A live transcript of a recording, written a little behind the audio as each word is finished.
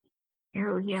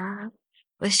Here we are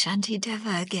with Shanti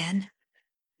Deva again.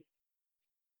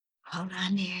 Hold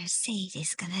on to your seat.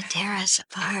 He's going to tear us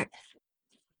apart.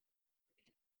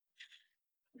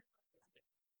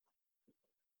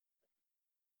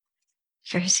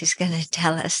 First, he's going to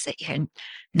tell us that you're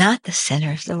not the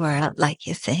center of the world like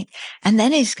you think. And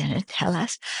then he's going to tell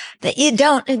us that you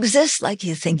don't exist like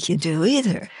you think you do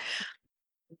either.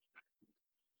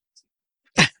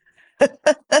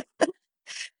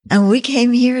 And we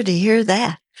came here to hear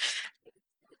that.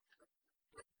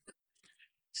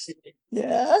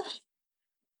 Yeah.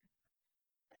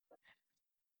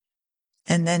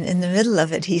 And then in the middle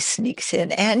of it, he sneaks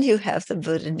in, and you have the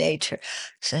Buddha nature.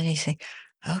 So then you think,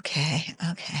 okay,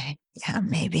 yeah,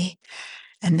 maybe.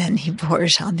 And then he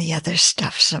pours on the other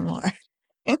stuff some more.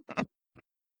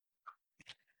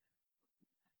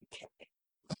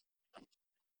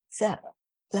 So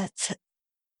let's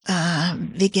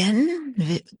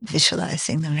begin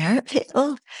visualizing the merit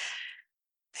field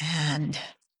and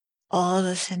all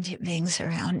the sentient beings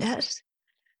around us.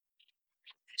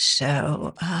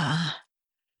 So,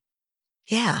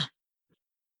 yeah,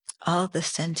 all the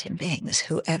sentient beings,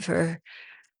 whoever,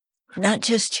 not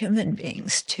just human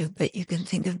beings too, but you can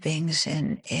think of beings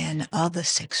in all the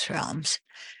six realms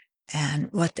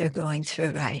and what they're going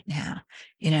through right now.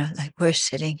 You know, like we're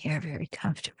sitting here very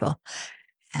comfortable,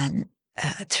 and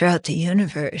throughout the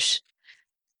universe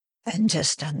and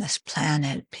just on this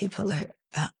planet, people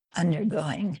are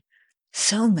undergoing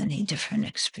so many different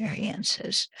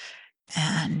experiences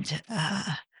and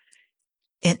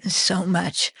in so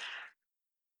much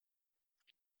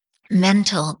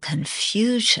mental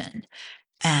confusion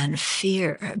and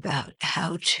fear about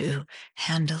how to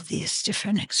handle these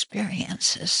different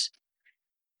experiences.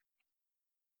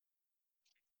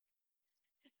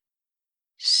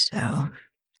 So,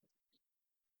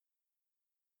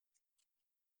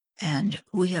 and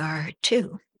we are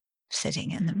too sitting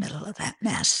in the middle of that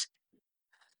mess.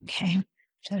 Okay.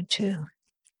 So to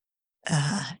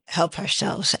help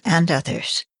ourselves and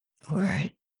others, we're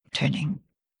turning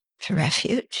to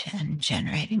refuge and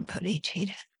generating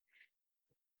bodhicitta.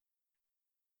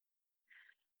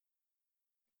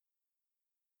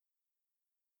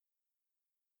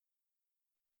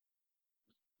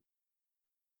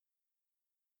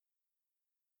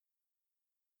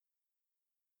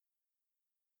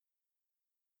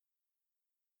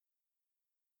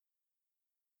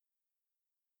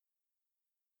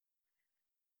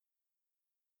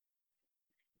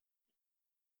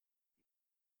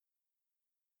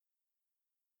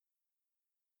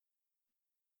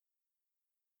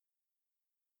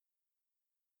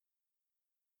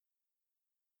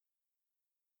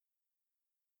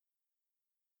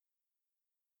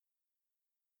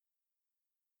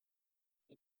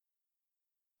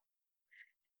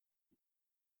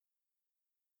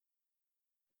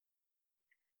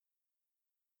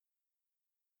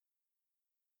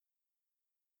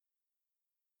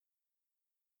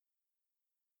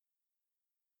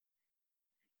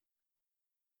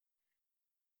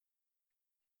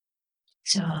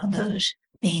 So all those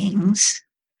beings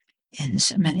in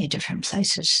so many different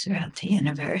places throughout the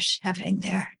universe having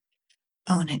their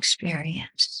own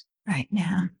experience right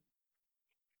now.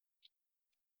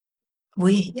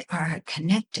 We are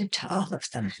connected to all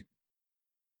of them.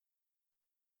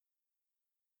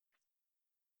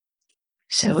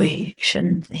 So we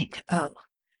shouldn't think, oh,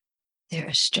 they're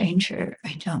a stranger.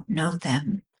 I don't know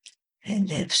them. They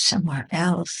live somewhere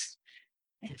else.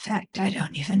 In fact, I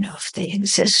don't even know if they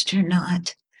exist or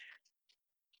not.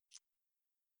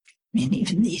 I mean,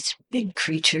 even these big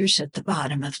creatures at the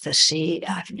bottom of the sea,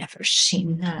 I've never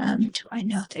seen them. Do I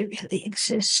know they really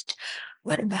exist?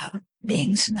 What about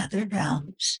beings in other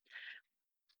realms?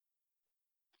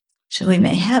 So we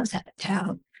may have that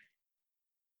doubt.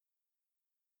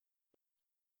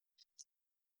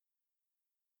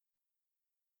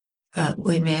 But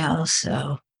we may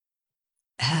also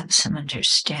have some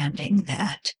understanding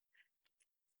that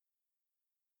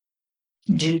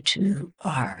due to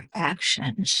our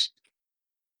actions,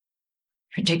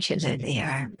 particularly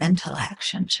our mental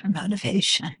actions or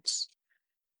motivations,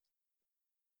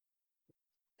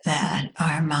 that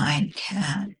our mind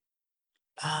can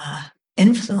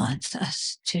influence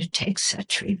us to take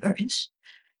such rebirths,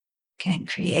 can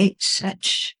create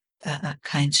such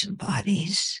kinds of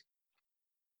bodies.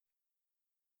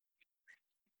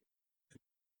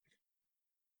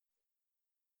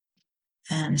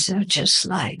 And so just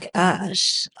like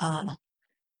us,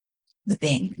 the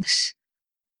beings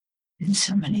in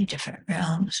so many different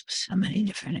realms, so many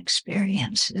different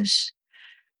experiences,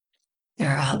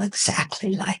 they're all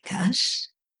exactly like us.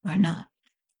 We're not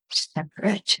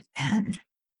separate and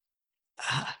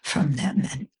from them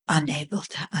and unable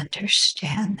to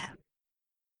understand them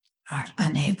or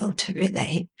unable to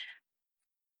relate.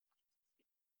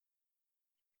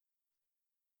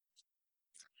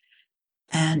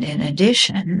 And in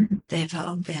addition, they've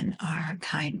all been our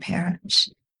kind parents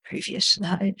in previous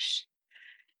lives.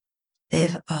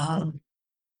 They've all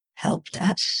helped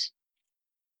us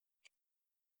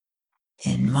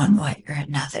in one way or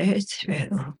another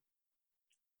through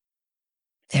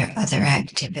their other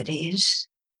activities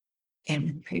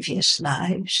in previous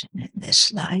lives and in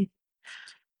this life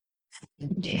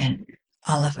and in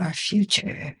all of our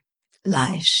future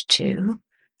lives too.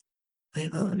 We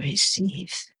will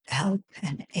receive help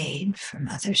and aid from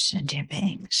other sentient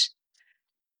beings.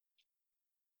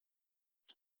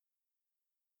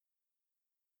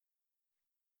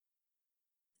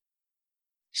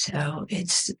 So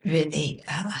it's really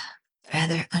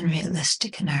rather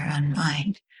unrealistic in our own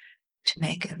mind to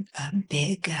make a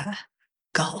big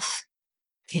gulf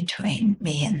between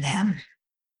me and them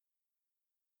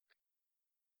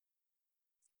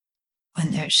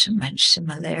when there's so much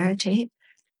similarity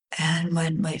and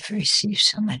when we've received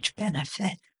so much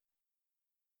benefit.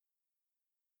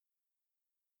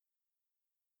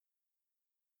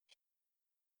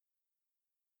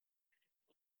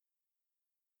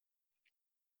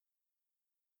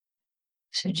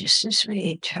 So just as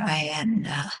we try and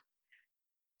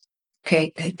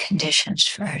create good conditions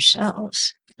for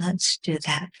ourselves, let's do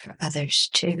that for others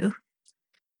too.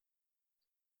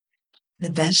 The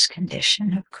best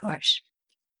condition, of course,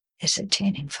 is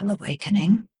attaining full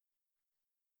awakening.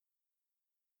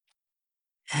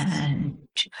 And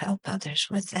to help others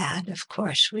with that, of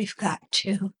course, we've got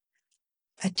to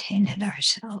attain it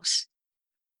ourselves.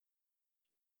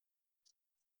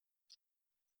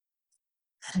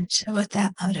 And so with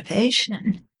that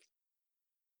motivation,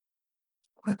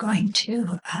 we're going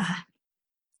to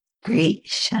greet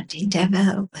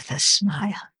Shantideva with a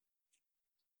smile.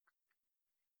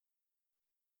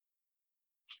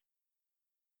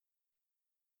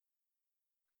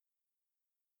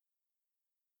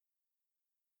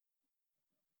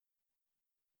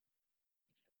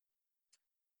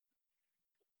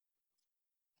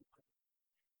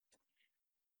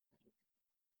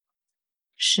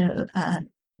 So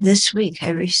this week I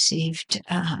received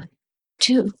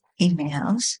 2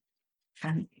 emails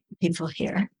from people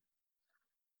here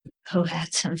who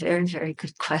had some very, very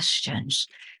good questions.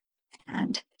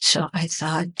 And so I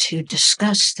thought to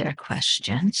discuss their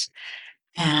questions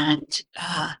and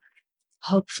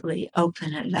hopefully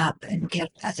open it up and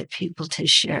get other people to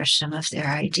share some of their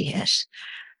ideas.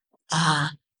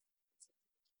 How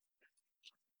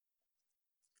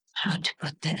to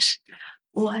put this?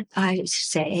 What I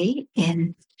say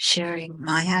in sharing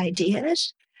my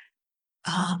ideas,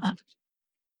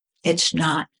 it's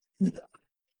not the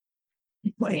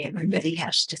way everybody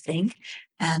has to think,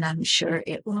 and I'm sure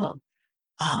it will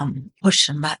push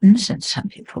some buttons, and some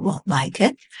people won't like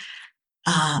it.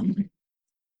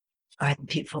 Or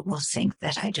people will think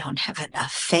that I don't have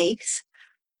enough faith,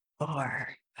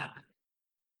 or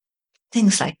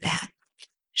things like that.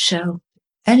 So,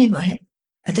 anyway,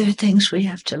 there are things we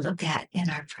have to look at in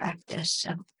our practice.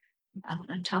 So, I want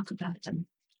to talk about them,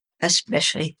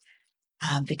 especially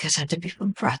because other people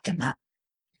brought them up.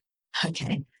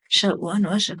 Okay, so one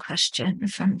was a question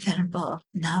from Venerable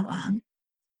Nawang.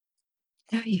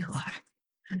 There you are.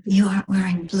 You aren't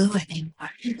wearing blue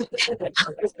anymore.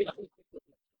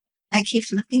 I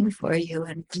keep looking for you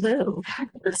in blue.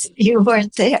 You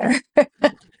weren't there.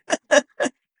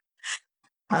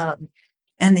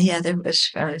 And the other was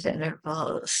from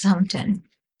Venerable Somton.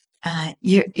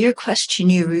 Your question,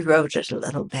 you rewrote it a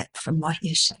little bit from what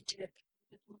you said.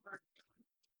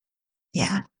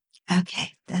 Yeah.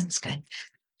 Okay, that's good.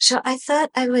 So I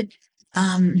thought I would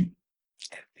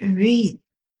read,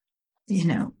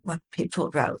 what people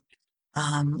wrote,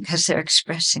 because they're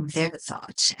expressing their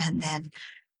thoughts, and then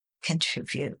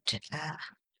contribute,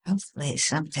 hopefully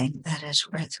something that is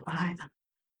worthwhile.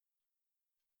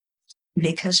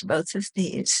 Because both of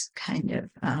these kind of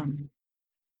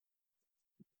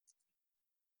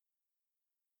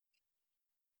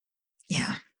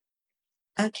yeah.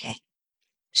 Okay.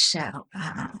 So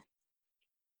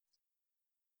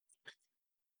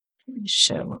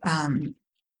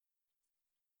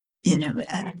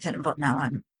Venerable now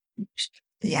I'm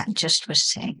just was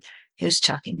saying, he was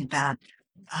talking about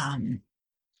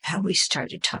how we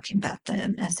started talking about the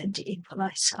method to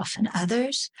equalize self and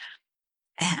others,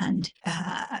 and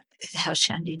how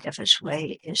Shantideva's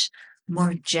way is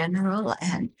more general,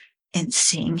 and in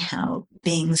seeing how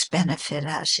beings benefit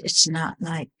us. It's not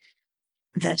like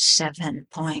the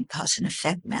 7-point cause and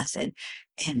effect method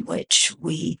in which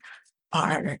we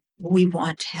we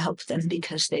want to help them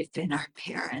because they've been our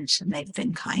parents and they've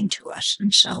been kind to us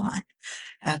and so on.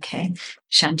 Okay.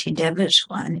 Shantideva's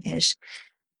one is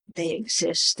they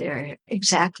exist, they're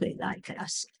exactly like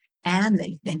us, and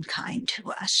they've been kind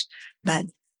to us, but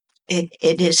it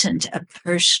isn't a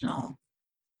personal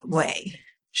way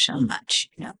so much,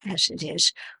 as it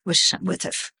is with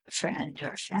a friend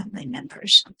or a family member or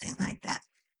something like that.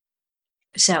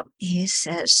 So he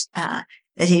says that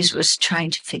he was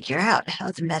trying to figure out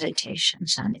how the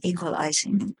meditations on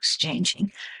equalizing and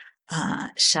exchanging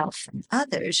self and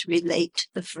others relate to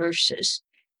the verses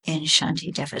in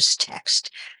Shantideva's text.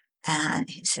 And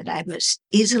he said, I was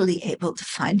easily able to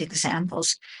find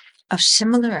examples of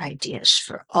similar ideas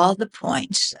for all the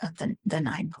points of the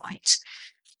 9 points,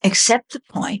 except the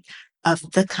point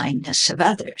of the kindness of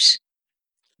others,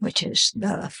 which is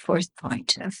the 4th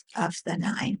point of the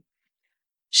 9.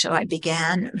 So I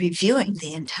began reviewing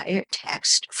the entire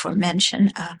text for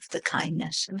mention of the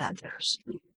kindness of others.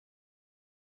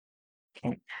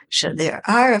 Okay. So there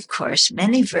are, of course,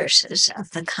 many verses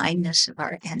of the kindness of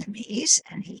our enemies,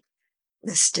 and he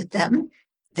listed them.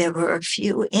 There were a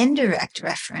few indirect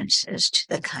references to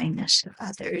the kindness of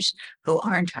others who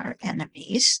aren't our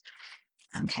enemies.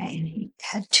 Okay, and he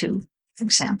had 2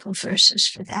 example verses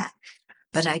for that.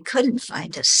 But I couldn't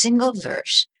find a single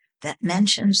verse that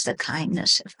mentions the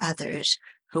kindness of others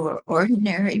who are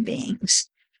ordinary beings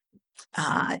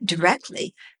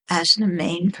directly as the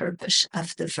main purpose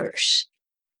of the verse.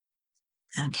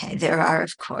 Okay, there are,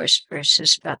 of course,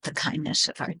 verses about the kindness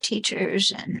of our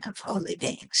teachers and of holy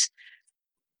beings.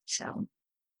 So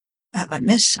have I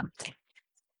missed something?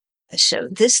 So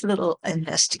this little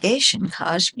investigation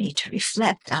caused me to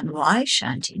reflect on why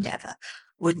Shantideva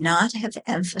would not have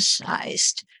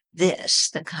emphasized this,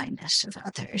 the kindness of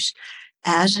others,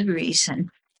 as a reason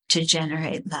to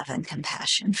generate love and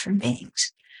compassion for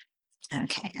beings.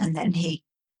 Okay, and then he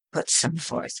puts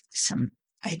forth some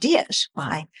ideas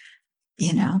why,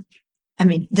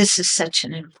 this is such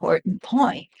an important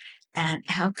point, and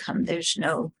how come there's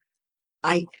no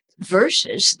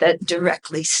verses that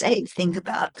directly say, think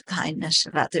about the kindness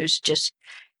of others just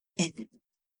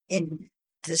in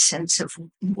the sense of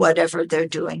whatever they're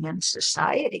doing in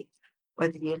society,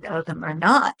 whether you know them or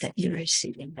not, that you're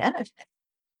receiving benefit.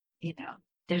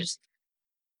 There's,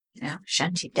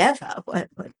 Shantideva, what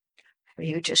have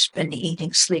you just been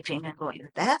eating, sleeping, and going to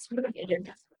the bathroom? You didn't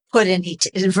put any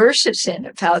verses in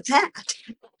about that.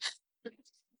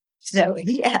 So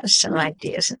he has some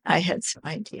ideas, and I had some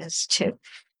ideas too.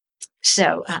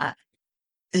 So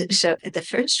the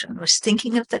first one was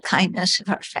thinking of the kindness of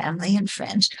our family and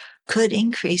friends could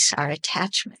increase our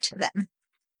attachment to them.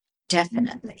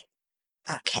 Definitely.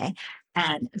 Okay.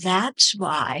 And that's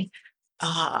why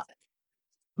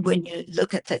when you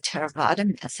look at the Theravada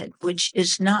method, which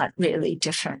is not really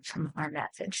different from our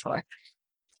method for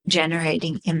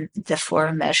generating in the 4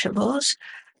 immeasurables,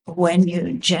 when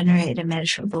you generate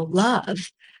immeasurable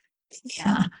love,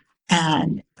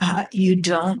 and you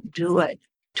don't do it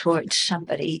towards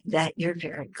somebody that you're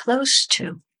very close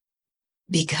to,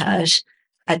 because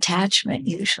attachment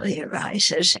usually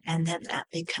arises and then that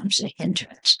becomes a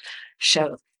hindrance.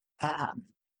 So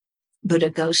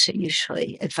Buddhaghosa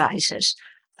usually advises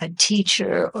a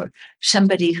teacher or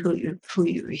somebody who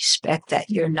you respect that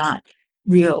you're not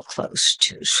real close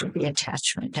to, so the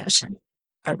attachment doesn't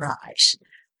arise.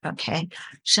 Okay,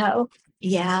 so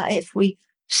if we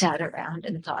sat around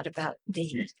and thought about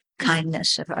the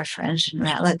kindness of our friends and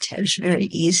relatives, very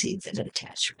easy that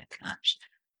attachment comes.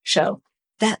 So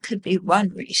that could be one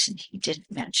reason he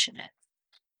didn't mention it.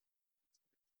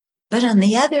 But on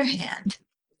the other hand,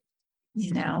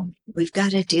 we've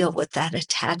got to deal with that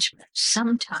attachment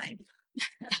sometime.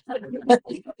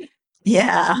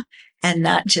 And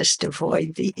not just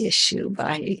avoid the issue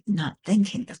by not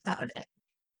thinking about it.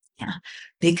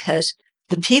 Because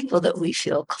the people that we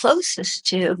feel closest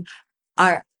to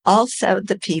are also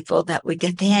the people that we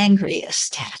get the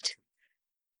angriest at,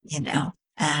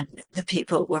 and the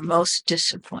people we're most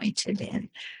disappointed in.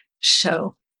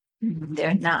 So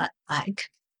they're not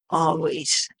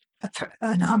always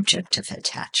an object of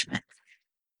attachment.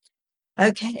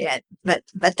 Okay, but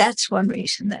that's one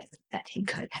reason that he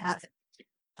could have it.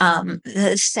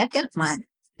 The second one,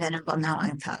 Venerable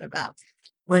Knowing thought about,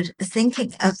 was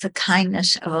thinking of the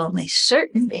kindness of only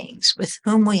certain beings with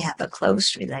whom we have a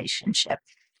close relationship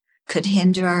could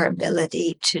hinder our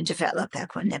ability to develop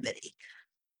equanimity.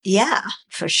 Yeah,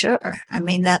 for sure.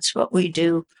 That's what we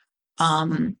do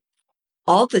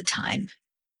all the time,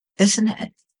 isn't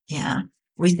it? Yeah.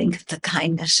 We think of the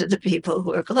kindness of the people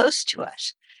who are close to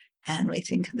us. And we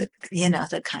think of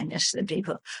the kindness of the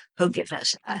people who give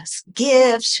us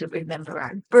gifts, who remember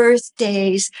our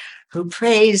birthdays, who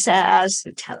praise us,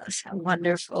 who tell us how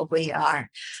wonderful we are.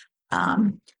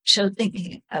 So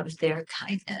thinking of their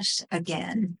kindness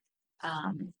again,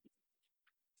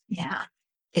 yeah,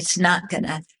 it's not going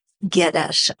to get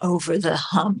us over the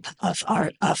hump of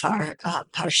our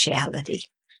partiality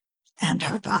and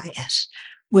our bias,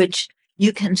 which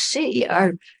you can see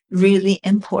are really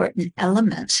important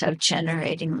elements of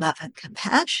generating love and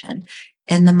compassion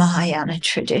in the Mahayana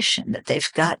tradition, that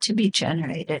they've got to be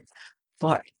generated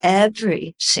for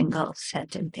every single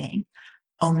sentient being,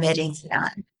 omitting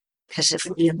none. Because if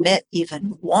we omit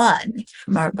even one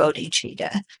from our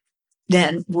bodhicitta,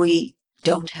 then we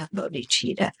don't have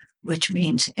bodhicitta, which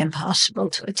means impossible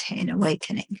to attain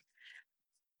awakening.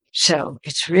 So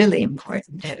it's really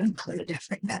important to include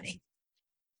everybody.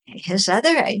 His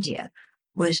other idea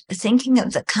was thinking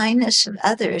of the kindness of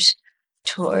others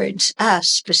towards us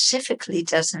specifically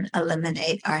doesn't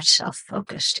eliminate our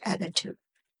self-focused attitude.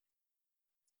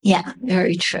 Yeah,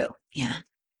 very true. Yeah.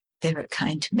 They were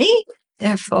kind to me,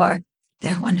 therefore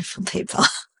they're wonderful people.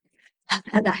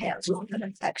 And I have love and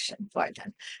affection for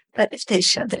them. But if they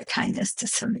show their kindness to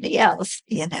somebody else,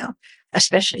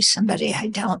 especially somebody I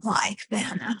don't like,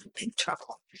 then I'm in big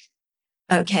trouble.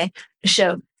 Okay.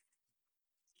 So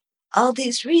all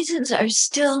these reasons are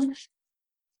still,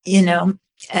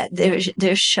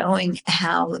 they're showing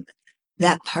how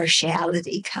that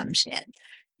partiality comes in.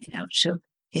 So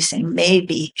he's saying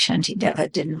maybe Shantideva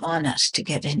didn't want us to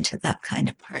get into that kind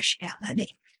of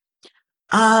partiality.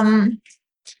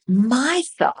 My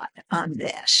thought on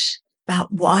this,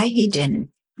 about why he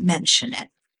didn't mention it,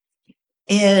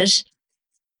 is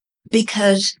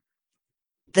because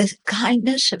the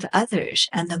kindness of others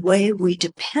and the way we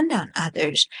depend on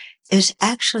others is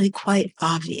actually quite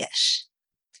obvious.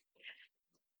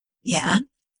 Yeah.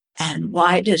 And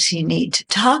why does he need to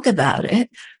talk about it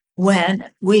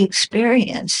when we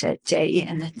experience it day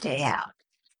in and day out?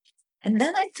 And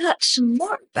then I thought some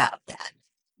more about that.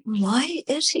 Why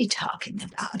is he talking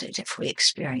about it if we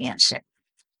experience it?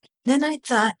 Then I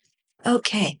thought,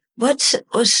 okay, was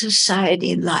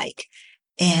society like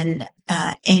in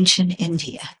ancient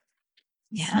India?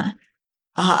 Yeah.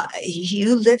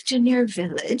 You lived in your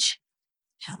village,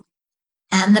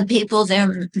 and the people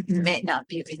there may not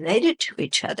be related to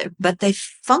each other, but they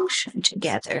function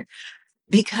together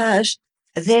because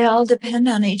they all depend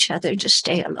on each other to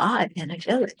stay alive in a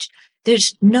village.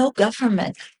 There's no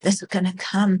government that's going to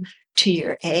come to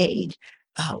your aid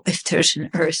if there's an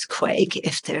earthquake,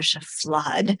 if there's a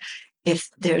flood,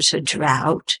 if there's a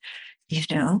drought.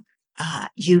 Your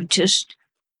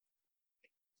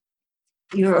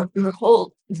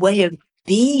whole way of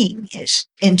being is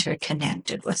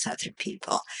interconnected with other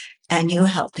people, and you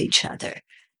help each other.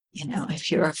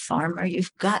 If you're a farmer,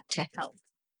 you've got to help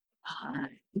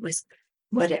with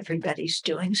what everybody's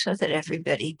doing so that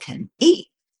everybody can eat.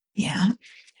 Yeah.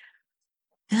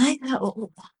 And I thought,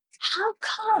 well, how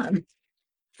come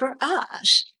for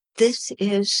us this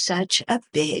is such a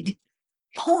big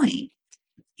point,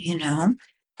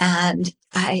 And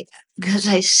because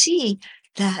I see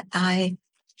that I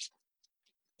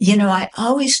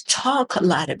always talk a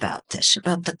lot about this,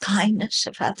 about the kindness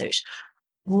of others.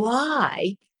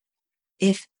 Why,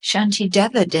 if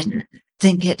Shantideva didn't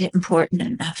think it important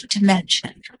enough to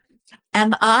mention,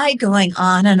 am I going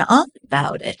on and on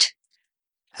about it?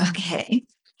 Okay.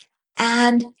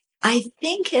 And I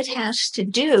think it has to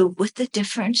do with the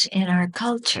difference in our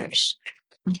cultures.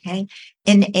 Okay.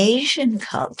 In Asian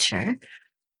culture,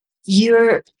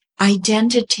 your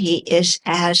identity is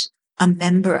as a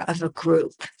member of a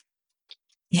group.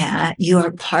 Yeah, you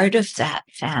are part of that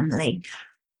family.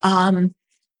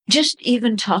 Just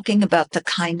even talking about the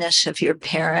kindness of your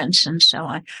parents and so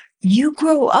on, you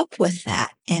grow up with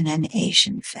that in an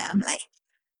Asian family.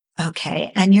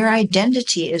 Okay. And your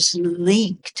identity is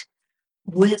linked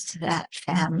with that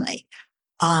family.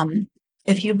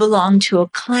 If you belong to a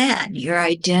clan, your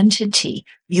identity,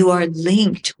 you are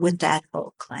linked with that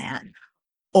whole clan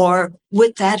or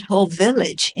with that whole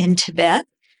village in Tibet.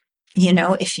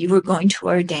 If you were going to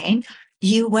ordain,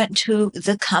 you went to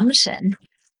the Kamsen,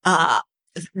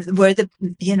 where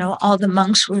all the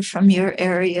monks were from your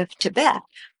area of Tibet.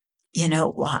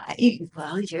 Why?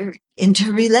 Well, you're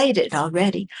interrelated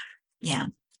already. Yeah.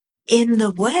 In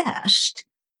the West,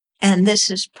 and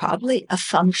this is probably a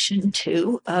function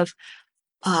too of,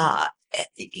 the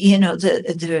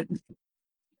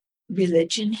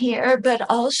religion here, but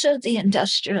also the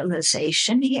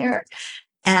industrialization here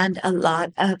and a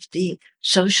lot of the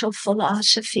social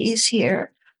philosophies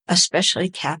here, especially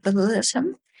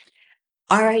capitalism.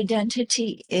 our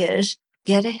identity is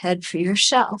get ahead for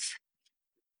yourself,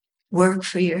 work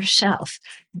for yourself,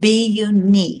 be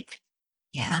unique.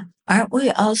 Yeah. Aren't we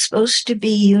all supposed to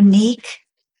be unique?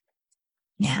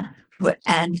 Yeah.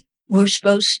 And we're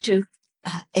supposed to,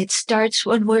 it starts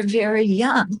when we're very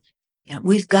young. You know,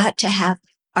 we've got to have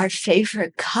our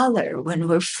favorite color when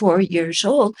we're 4 years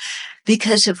old,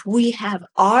 because if we have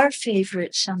our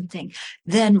favorite something,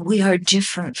 then we are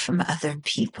different from other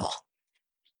people,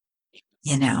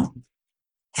 you know,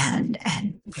 and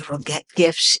we will get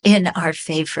gifts in our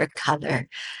favorite color.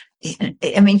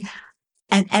 I mean,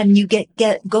 and you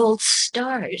get gold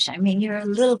stars. I mean, you're a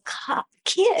little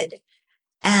kid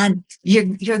and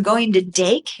you're going to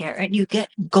daycare and you get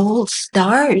gold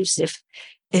stars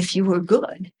if you were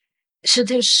good. So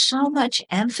there's so much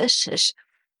emphasis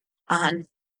on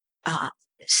uh,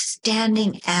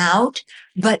 standing out,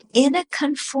 but in a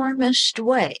conformist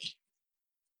way.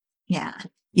 Yeah,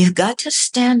 you've got to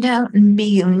stand out and be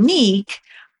unique,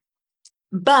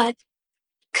 but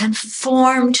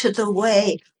conform to the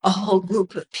way a whole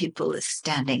group of people is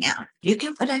standing out. You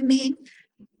get what I mean?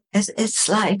 It's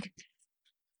like,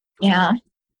 yeah.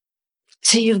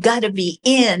 So you've got to be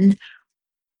in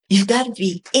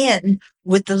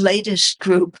with the latest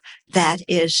group that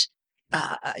is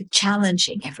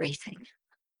challenging everything.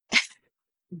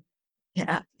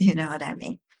 Yeah, you know what I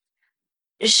mean?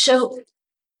 So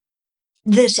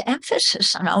this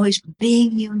emphasis on always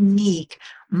being unique,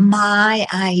 my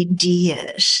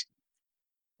ideas.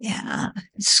 Yeah,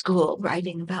 school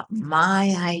writing about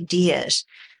my ideas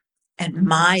and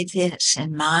my this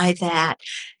and my that,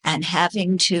 and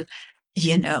having to,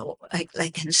 you know,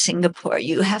 like in Singapore,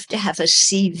 you have to have a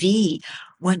CV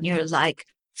when you're like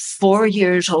 4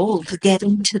 years old to get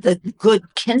into the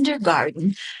good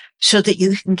kindergarten so that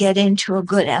you can get into a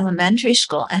good elementary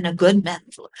school and a good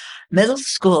middle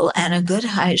school and a good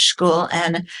high school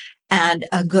and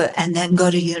a good, and then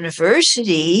go to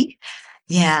university.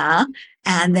 Yeah.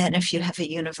 And then if you have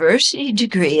a university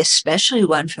degree, especially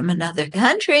one from another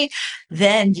country,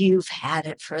 then you've had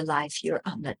it for life. You're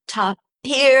on the top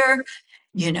here.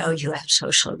 You know, you have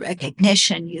social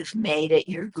recognition. You've made it.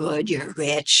 You're good. You're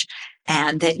rich.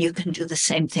 And then you can do the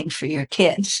same thing for your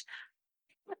kids.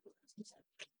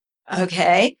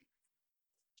 Okay.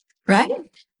 Right.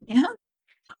 Yeah.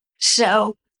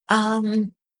 So,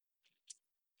 you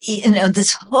know,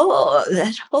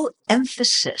 that whole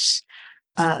emphasis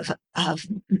of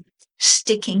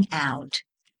sticking out,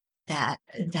 that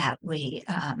we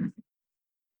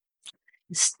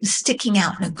sticking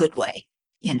out in a good way,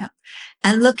 you know,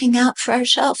 and looking out for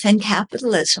ourselves. In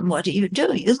capitalism, what do? You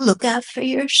look out for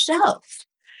yourself.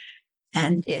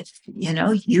 And if, you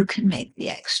know, you can make the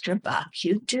extra buck,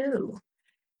 you do.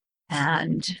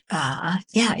 And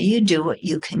yeah, you do what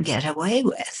you can get away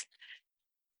with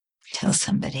till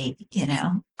somebody, you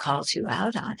know, calls you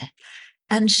out on it.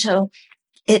 And so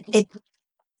it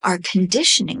our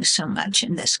conditioning so much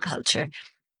in this culture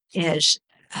is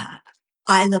uh,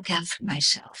 I look out for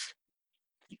myself.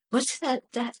 What's that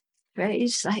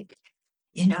phrase? Like,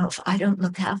 you know, if I don't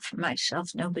look out for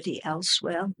myself, nobody else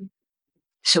will.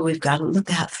 So we've got to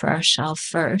look out for ourselves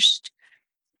first.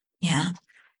 Yeah.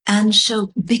 And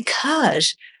so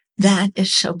because that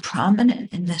is so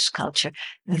prominent in this culture,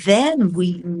 then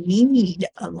we need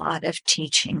a lot of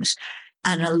teachings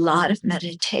and a lot of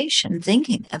meditation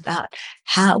thinking about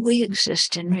how we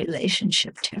exist in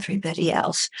relationship to everybody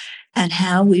else and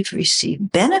how we've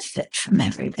received benefit from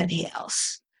everybody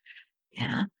else.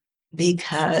 Yeah.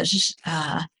 Because,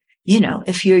 you know,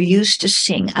 if you're used to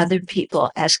seeing other people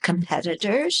as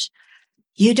competitors,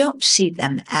 you don't see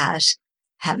them as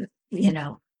have, you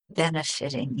know,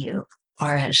 benefiting you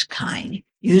or as kind.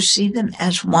 You see them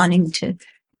as wanting to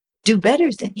do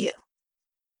better than you.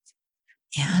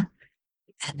 Yeah.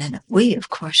 And then we, of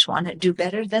course, want to do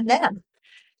better than them.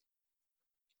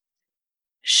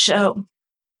 So,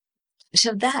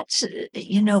 so that's,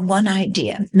 you know, one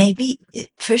idea. Maybe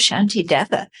for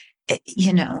Shantideva,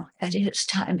 you know, at his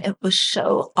time, it was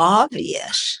so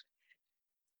obvious.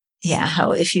 Yeah,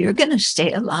 how if you're going to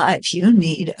stay alive, you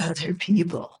need other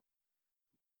people.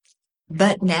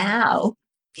 But now,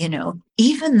 you know,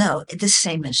 even though the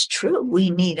same is true,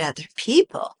 we need other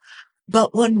people.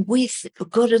 But when we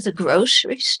go to the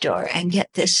grocery store and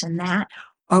get this and that,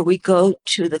 or we go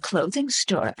to the clothing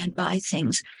store and buy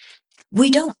things, we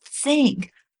don't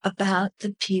think about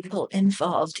the people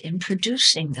involved in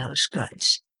producing those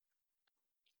goods.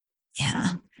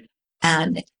 Yeah.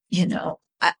 And, you know,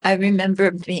 I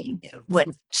remember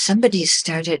when somebody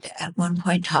started at one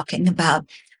point talking about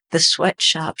the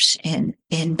sweatshops in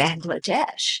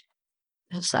Bangladesh.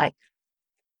 It's like,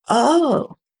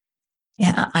 oh,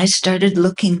 Yeah, I started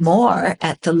looking more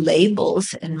at the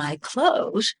labels in my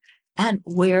clothes and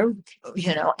where,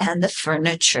 and the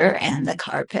furniture and the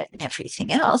carpet and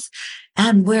everything else.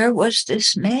 And where was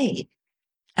this made?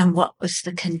 And what was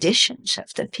the conditions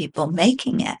of the people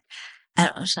making it? And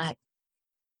it was like,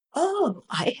 oh,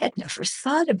 I had never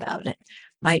thought about it.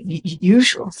 My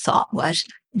usual thought was,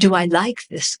 do I like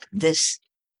this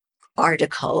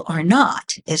article or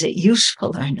not? Is it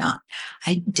useful or not?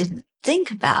 I didn't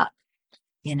think about,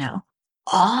 you know,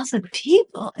 all the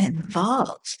people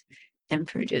involved in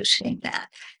producing that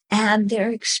and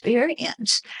their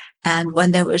experience. And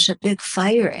when there was a big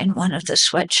fire in one of the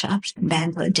sweatshops in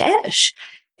Bangladesh,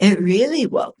 it really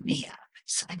woke me up.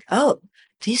 It's like, oh,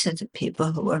 these are the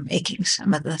people who are making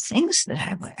some of the things that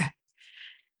I wear.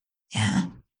 Yeah.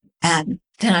 And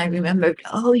then I remembered,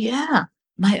 oh, yeah,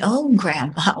 my own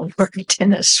grandma worked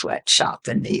in a sweatshop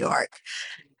in New York.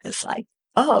 It's like,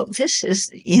 oh, this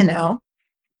is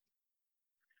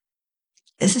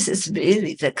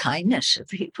really the kindness of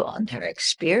people and their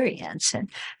experience, and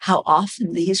how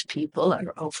often these people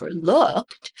are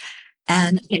overlooked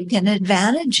and taken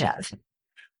advantage of.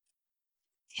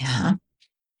 Yeah.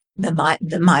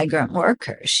 The migrant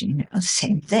workers,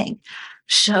 same thing.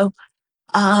 So,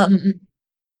 um,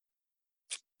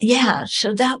 yeah,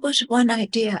 so that was one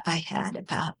idea I had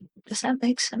about. Does that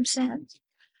make some sense?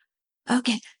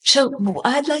 Okay, so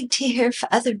I'd like to hear if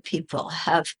other people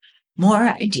have more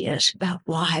ideas about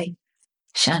why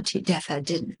Shantideva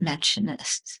didn't mention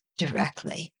this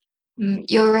directly.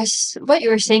 What you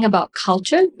were saying about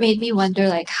culture made me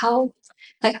wonder, how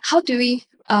do we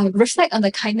reflect on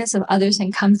the kindness of others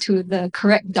and come to the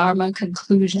correct dharma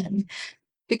conclusion?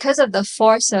 Because of the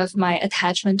force of my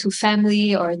attachment to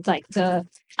family, or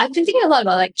I've been thinking a lot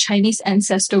about like Chinese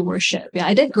ancestor worship. Yeah,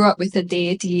 I did grow up with the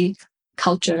deity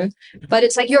culture, but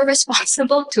it's like you're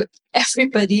responsible to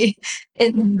everybody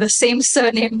in the same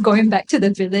surname going back to the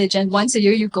village, and once a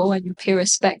year you go and you pay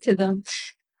respect to them.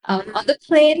 On the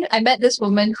plane, I met this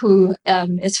woman who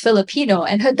is Filipino,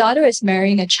 and her daughter is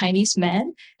marrying a Chinese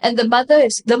man. And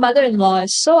the mother-in-law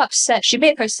is so upset. She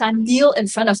made her son kneel in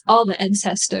front of all the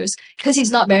ancestors because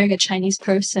he's not marrying a Chinese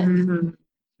person.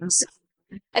 Mm-hmm. So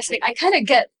I kind of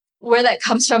get where that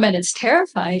comes from, and it's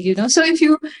terrifying. So if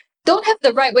you don't have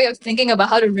the right way of thinking about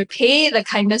how to repay the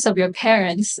kindness of your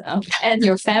parents and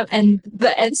your and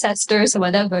the ancestors or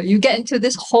whatever, you get into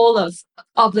this hole of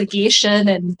obligation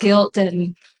and guilt,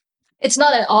 and it's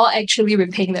not at all actually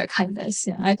repaying their kindness.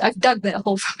 Yeah, I've dug that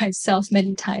hole for myself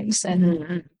many times,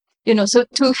 and so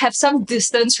to have some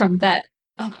distance from that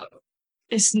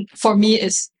is for me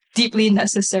is deeply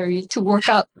necessary to work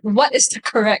out what is the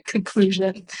correct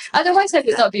conclusion. Otherwise, I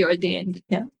would not be ordained.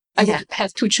 Yeah, I would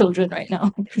have 2 children right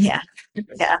now. Yeah,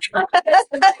 yeah,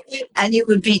 and you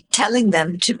would be telling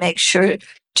them to make sure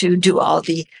to do all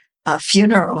the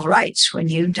funeral rites when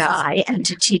you die, and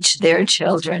to teach their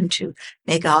children to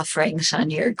make offerings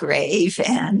on your grave,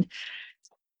 and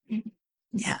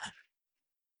yeah.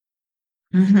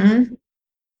 Mm-hmm.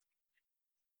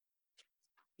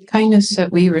 Kindness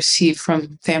that we receive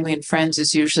from family and friends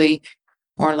is usually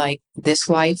more like this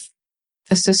life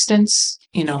assistance.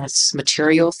 It's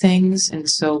material things, and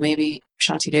so maybe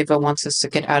Shantideva wants us to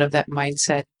get out of that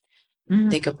mindset.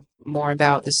 Think more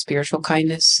about the spiritual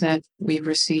kindness that we've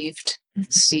received,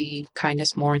 see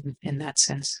kindness more in that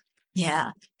sense.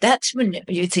 Yeah, that's when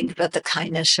you think about the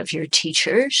kindness of your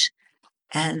teachers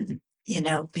and,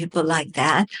 people like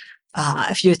that.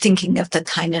 If you're thinking of the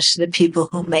kindness of the people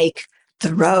who make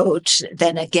the roads,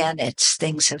 then again, it's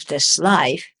things of this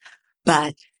life,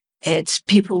 but it's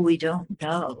people we don't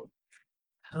know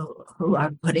who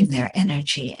are putting their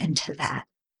energy into that.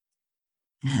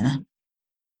 Yeah.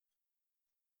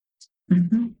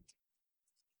 Mm-hmm.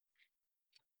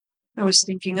 I was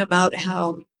thinking about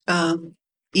how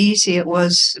easy it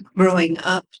was growing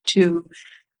up to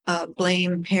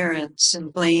blame parents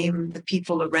and blame the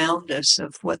people around us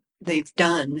of what they've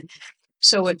done.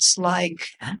 So it's like,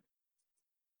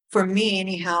 for me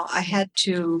anyhow, I had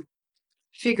to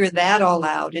figure that all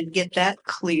out and get that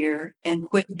clear and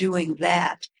quit doing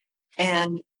that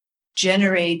and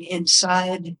generate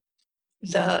inside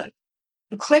the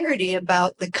clarity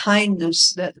about the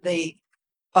kindness that they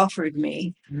offered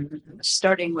me,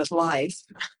 starting with life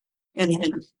and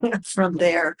then from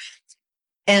there.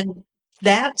 And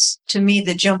that's, to me,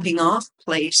 the jumping off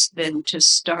place then to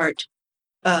start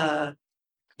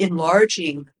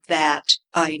enlarging that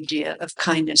idea of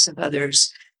kindness of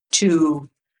others to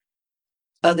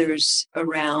others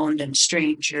around and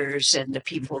strangers and the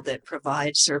people that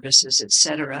provide services,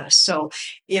 etc. So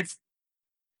if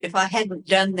I hadn't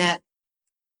done that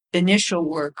initial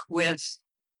work with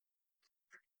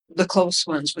the close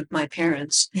ones with my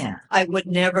parents, Yeah. I would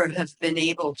never have been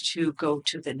able to go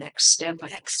to the next step. I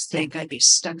think I'd be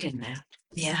stuck in that.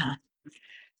 Yeah.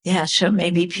 Yeah. So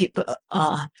maybe people,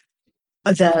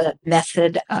 the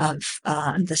method of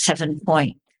the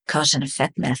 7-point cause and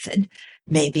effect method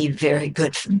may be very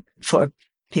good for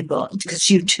people, because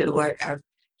you two are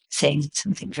saying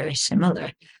something very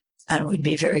similar, and it would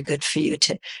be very good for you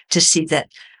to see that,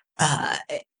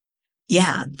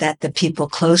 that the people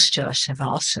close to us have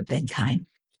also been kind.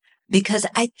 Because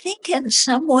I think in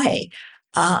some way,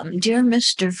 dear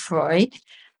Mr. Freud,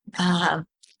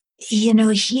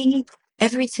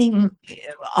 everything,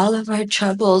 all of our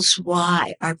troubles,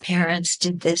 why our parents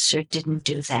did this or didn't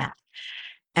do that.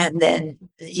 And then,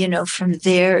 from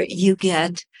there you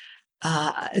get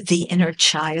the inner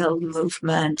child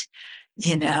movement,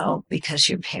 because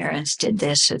your parents did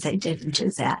this or they didn't do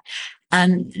that.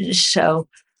 And so,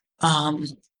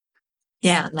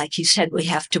 like you said, we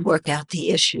have to work out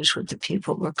the issues with the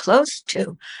people we're close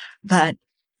to. But,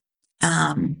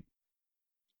 and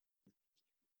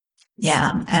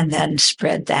then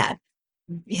spread that,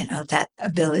 that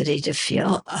ability to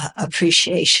feel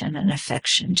appreciation and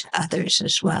affection to others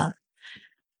as well.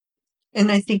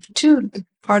 And I think, too,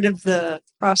 part of the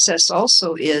process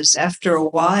also is, after a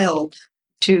while,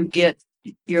 to get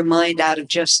your mind out of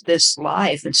just this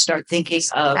life and start thinking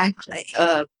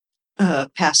of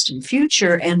past and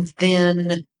future. And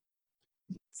then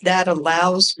that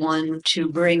allows one to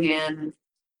bring in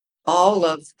all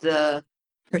of the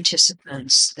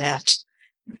participants that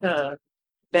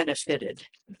benefited.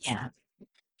 Yeah.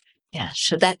 Yeah.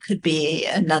 So that could be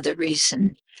another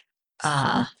reason,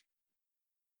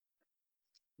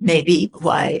 maybe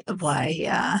why,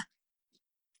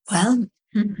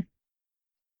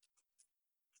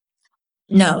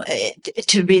 no,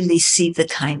 to really see the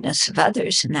kindness of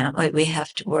others. And that way we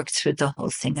have to work through the whole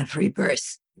thing of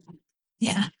rebirth.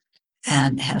 Yeah.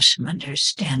 And have some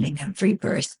understanding of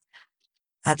rebirth.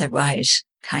 Otherwise,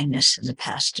 kindness in the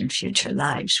past and future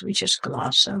lives, we just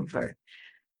gloss over.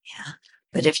 Yeah.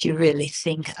 But if you really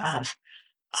think of,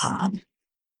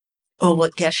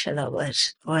 what Geshe-la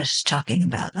was talking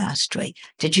about last week,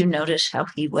 did you notice how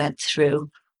he went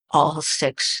through all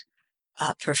 6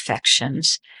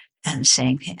 perfections and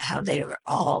saying how they were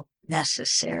all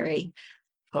necessary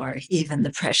for even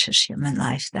the precious human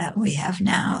life that we have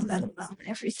now, let alone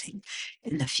everything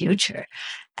in the future?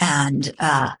 And,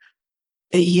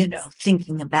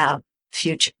 thinking about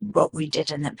future, what we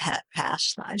did in the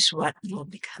past lives, what will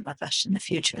become of us in the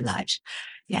future lives.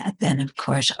 Yeah, then of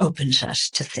course opens us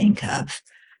to think of,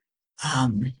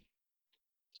 who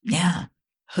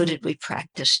did we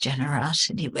practice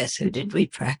generosity with? Who did we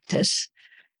practice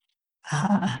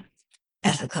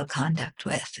ethical conduct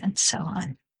with, and so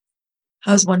on.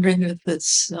 I was wondering if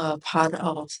it's part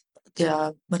of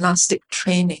their monastic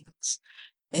trainings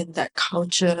in that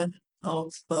culture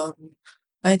of,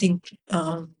 I think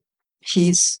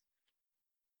he's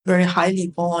very highly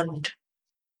born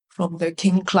from the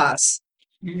king class.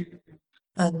 Mm-hmm.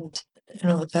 And,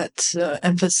 that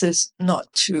emphasis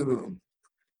not to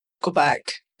go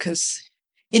back, because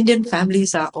Indian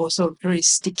families are also very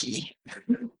sticky.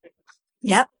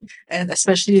 Yep. And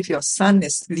especially if your son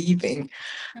is leaving,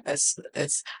 as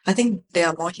I think they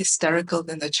are more hysterical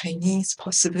than the Chinese,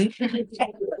 possibly.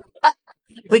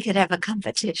 We could have a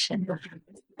competition.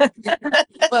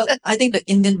 Well, I think the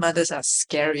Indian mothers are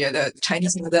scarier. The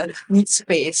Chinese mother needs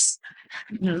space.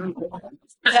 Well,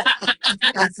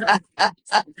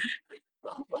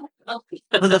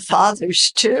 the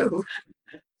fathers too,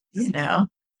 Yeah.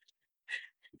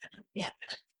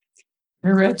 I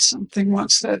read something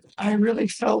once that I really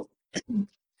felt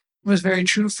was very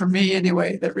true for me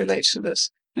anyway, that relates to this.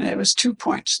 And it was 2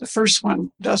 points. The first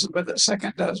one doesn't, but the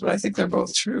second does, but I think they're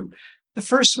both true. The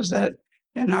first was that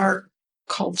in our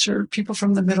culture, people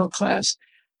from the middle class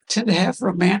tend to have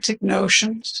romantic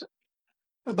notions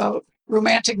about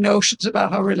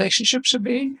how relationships should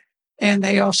be. And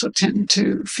they also tend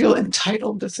to feel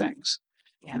entitled to things.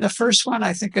 Yeah. And the first one,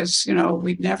 I think, is,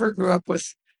 we never grew up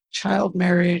with child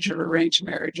marriage or arranged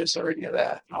marriages or any of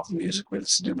that, all the music we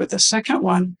listen to. But the second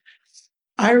one,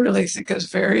 I really think is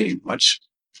very much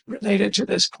related to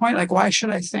this point. Like, why should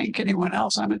I thank anyone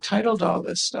else? I'm entitled to all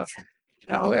this stuff.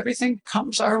 Everything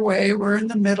comes our way. We're in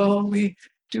the middle. We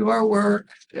do our work.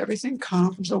 Everything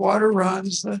comes. The water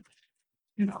runs.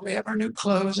 We have our new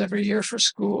clothes every year for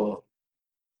school.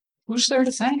 Who's there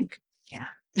to thank? Yeah.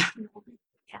 Yeah.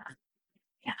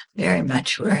 Very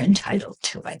much we're entitled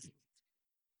to it.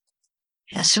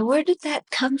 Yeah. So where did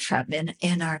that come from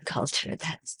in our culture,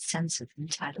 that sense of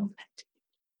entitlement?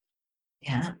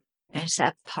 Yeah. Is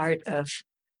that part of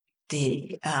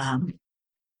the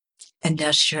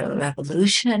Industrial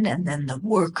Revolution and then the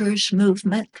workers'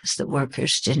 movement, because the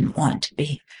workers didn't want to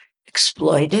be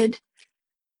exploited,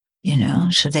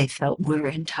 so they felt we're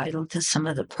entitled to some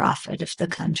of the profit of the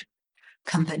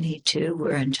company too.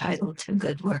 We're entitled to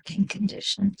good working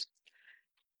conditions.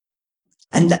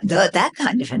 And that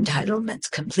kind of entitlement's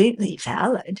completely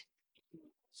valid.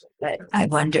 But I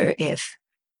wonder if,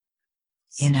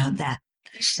 that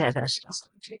set us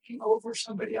Taking over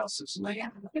somebody else's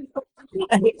land.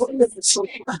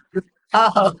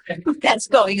 Oh, that's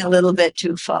going a little bit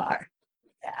too far.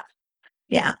 Yeah.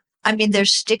 Yeah. I mean, they're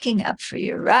sticking up for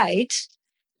your rights.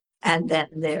 And then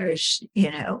there's,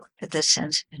 the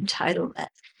sense of entitlement.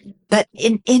 But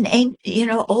in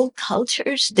old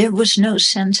cultures, there was no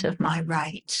sense of my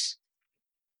rights.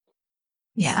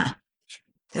 Yeah.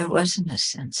 There wasn't a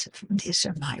sense of these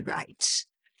are my rights.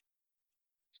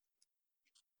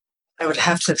 I would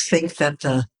have to think that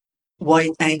the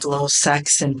white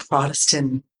Anglo-Saxon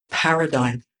Protestant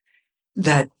paradigm,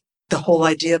 that the whole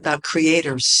idea about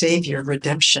creator, savior,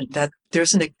 redemption, that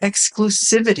there's an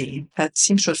exclusivity that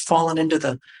seems to have fallen into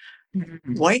the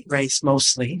white race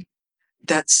mostly,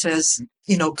 that says,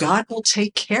 God will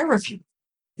take care of you.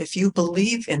 If you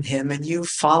believe in him and you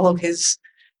follow his,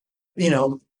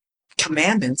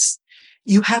 commandments,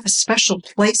 you have a special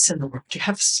place in the world. You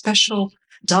have special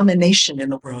domination in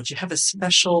the world. You have a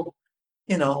special,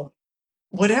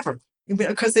 whatever.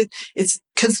 Because it's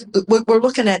because what we're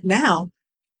looking at now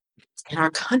in our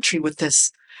country with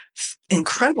this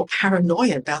incredible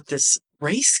paranoia about this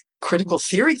race critical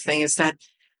theory thing is that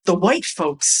the white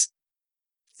folks,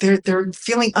 they're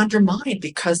feeling undermined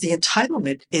because the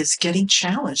entitlement is getting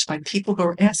challenged by people who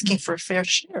are asking for a fair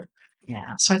share.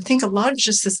 Yeah. So I think a lot of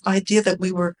just this idea that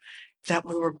we were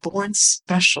born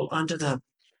special under the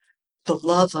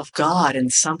love of God,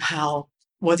 and somehow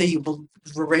whether you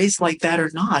were raised like that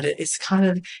or not, it's kind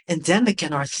of endemic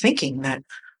in our thinking that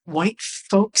white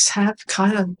folks have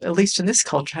kind of, at least in this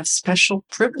culture, have special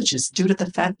privileges due to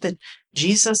the fact that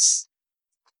Jesus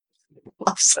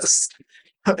loves us.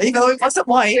 He wasn't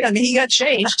white. I mean, he got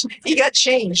changed.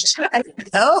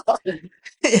 Oh,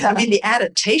 Yeah. I mean, the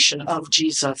adaptation of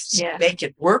Jesus to make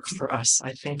it work for us,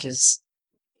 I think, is,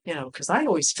 because I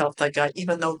always felt like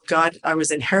even though I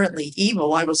was inherently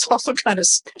evil, I was also kind of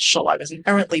special. I was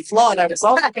inherently flawed. I was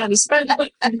also kind of special.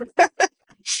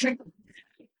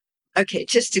 Okay,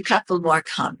 just a couple more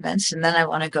comments, and then I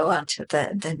want to go on to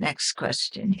the next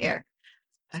question here.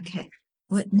 Okay,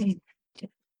 Whitney.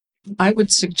 I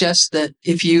would suggest that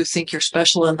if you think you're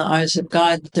special in the eyes of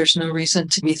God, there's no reason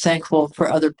to be thankful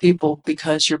for other people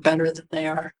because you're better than they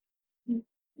are.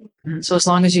 Mm. So as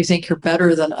long as you think you're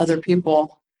better than other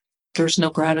people, there's no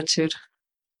gratitude.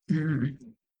 Mm.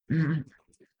 Mm.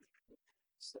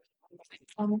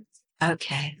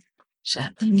 Okay. So, I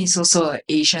think it's also an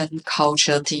Asian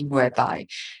culture thing whereby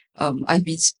I've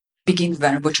been speaking with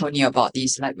Venerable Choni about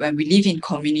this. Like when we live in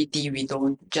community, we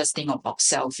don't just think of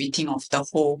ourselves, we think of the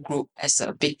whole group as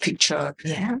a big picture.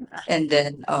 yeah. And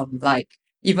then like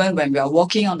even when we are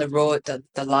walking on the road,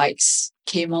 the lights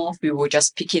came off, we will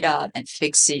just pick it up and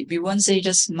fix it. We won't say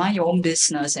just mind your own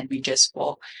business and we just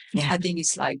walk. Yeah. I think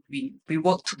it's like we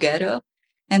work together.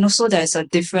 And also there's a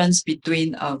difference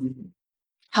between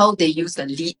how they use the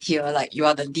lead here, like you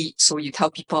are the lead, so you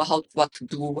tell people what to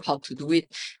do, how to do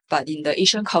it. But in the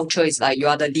Asian culture, it's like you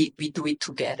are the lead, we do it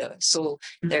together. So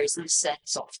there is this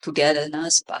sense of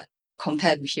togetherness, but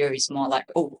compared to here, it's more like,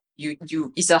 oh, you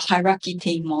it's a hierarchy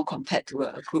thing more compared to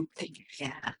a group thing.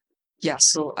 Yeah. Yeah,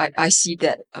 so I see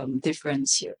that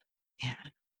difference here. Yeah.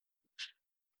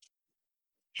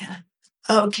 Yeah.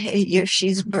 Okay,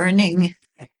 she's burning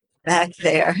back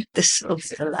there. This will be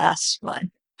the last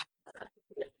one.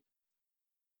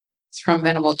 It's from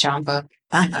Venerable Jamba.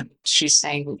 Uh-huh. She's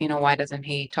saying, why doesn't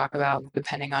he talk about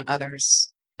depending on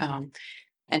others? And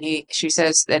she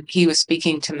says that he was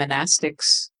speaking to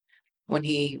monastics when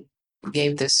he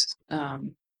gave this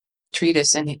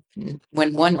treatise, and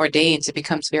when one ordains, it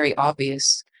becomes very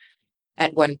obvious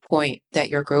at one point that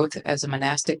your growth as a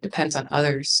monastic depends on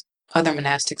other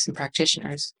monastics and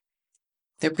practitioners.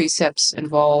 Their precepts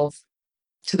involve,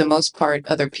 to the most part,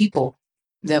 other people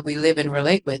that we live and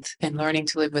relate with, and learning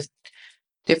to live with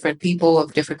different people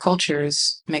of different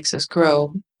cultures makes us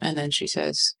grow. And then she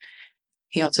says,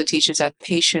 he also teaches that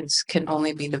patience can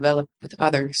only be developed with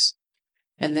others.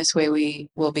 And this way we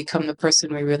will become the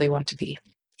person we really want to be.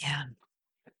 Yeah.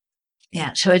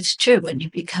 Yeah. So it's true. When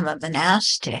you become a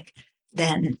monastic,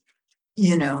 then,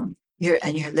 you're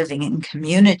living in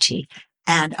community,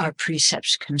 and our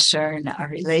precepts concern our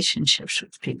relationships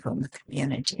with people in the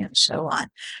community and so on.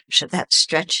 So that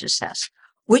stretches us,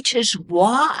 which is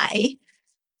why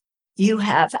you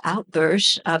have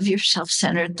outbursts of your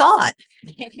self-centered thought.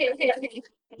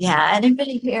 Yeah,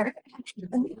 anybody here?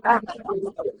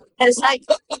 It's like,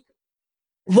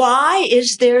 why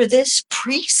is there this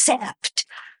precept?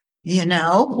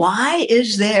 Why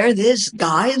is there this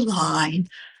guideline,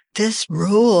 this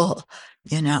rule?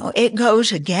 It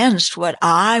goes against what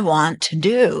I want to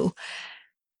do.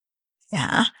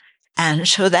 Yeah. And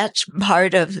so that's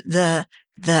part of the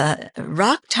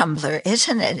rock tumbler,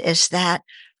 isn't it? Is that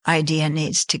idea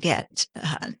needs to get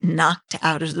knocked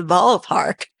out of the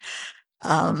ballpark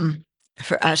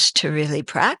for us to really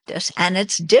practice. And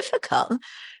it's difficult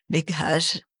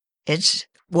because it's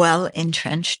well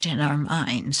entrenched in our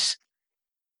minds.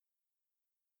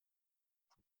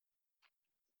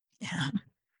 Yeah.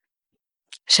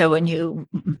 So when you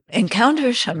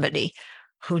encounter somebody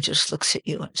who just looks at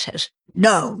you and says,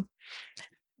 no,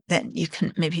 then you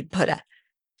can maybe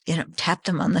tap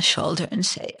them on the shoulder and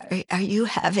say, are you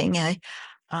having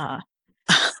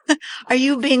are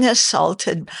you being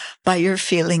assaulted by your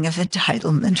feeling of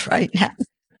entitlement right now?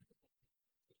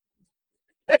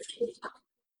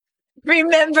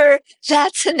 Remember,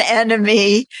 that's an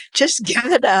enemy. Just give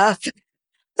it up.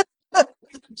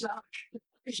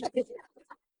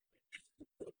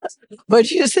 What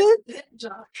do you think?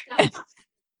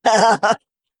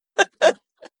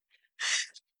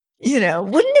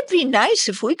 Wouldn't it be nice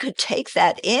if we could take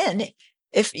that in?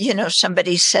 If,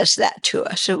 somebody says that to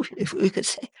us, so if we could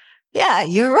say, yeah,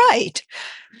 you're right.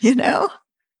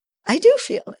 I do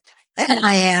feel it. And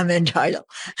I am entitled.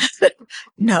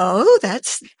 No,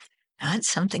 that's not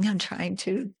something I'm trying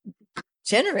to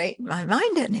generate in my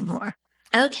mind anymore.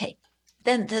 Okay.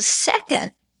 Then the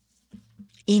second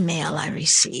email I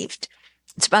received,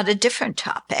 it's about a different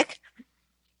topic.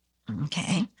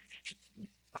 Okay.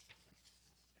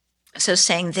 So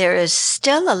saying there is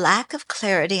still a lack of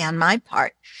clarity on my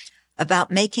part about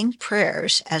making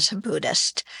prayers as a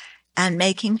Buddhist and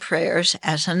making prayers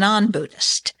as a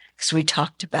non-Buddhist. Because we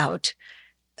talked about,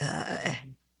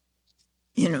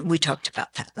 we talked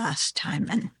about that last time.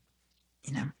 And,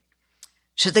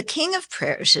 so the King of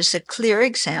Prayers is a clear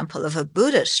example of a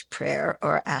Buddhist prayer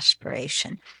or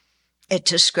aspiration. It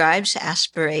describes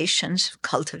aspirations of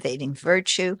cultivating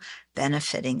virtue,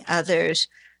 benefiting others,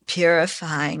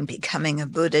 purifying, becoming a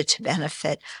Buddha to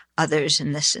benefit others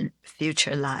in this and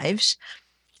future lives.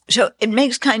 So it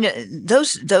makes kind of,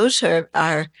 those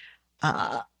are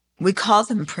we call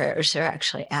them prayers. They're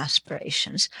actually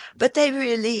aspirations, but they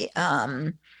really,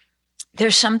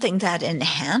 there's something that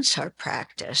enhance our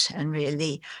practice and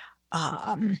really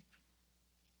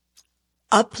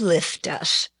uplift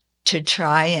us to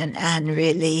try and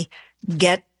really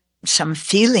get some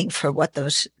feeling for what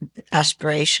those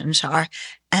aspirations are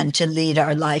and to lead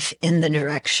our life in the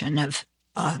direction of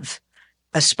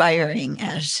aspiring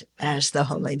as the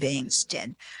holy beings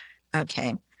did.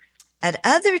 Okay. At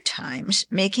other times,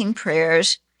 making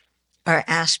prayers or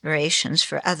aspirations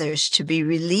for others to be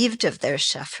relieved of their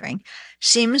suffering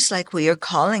seems like we are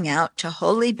calling out to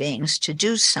holy beings to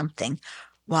do something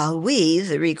while we,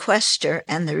 the requester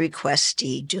and the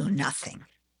requestee, do nothing.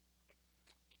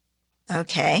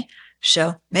 Okay,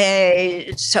 so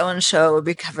may so-and-so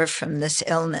recover from this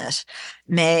illness.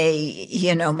 May,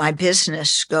 my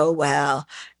business go well.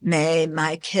 May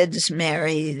my kids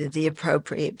marry the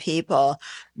appropriate people.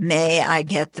 May I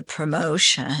get the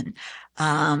promotion.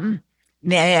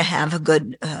 May I have a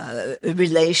good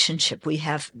relationship. We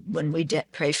have, when we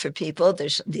pray for people,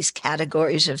 there's these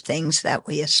categories of things that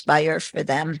we aspire for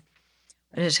them.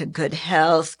 What is a good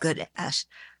health, good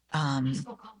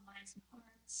Peaceful, calm minds and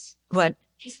hearts. what?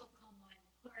 Peaceful, calm mind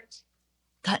and heart.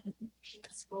 God,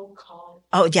 Peaceful, calm.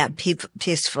 oh yeah,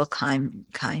 peaceful,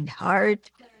 kind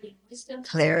heart, Clarity and wisdom.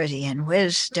 clarity and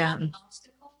wisdom. Removing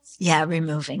obstacles. Yeah,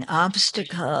 removing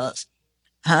obstacles.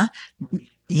 Huh?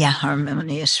 Yeah,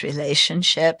 harmonious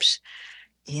relationships.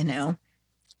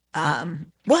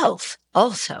 Wealth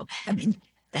also. I mean,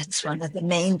 that's one of the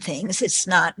main things. It's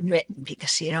not written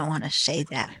because you don't want to say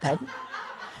that, but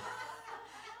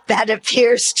that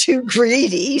appears too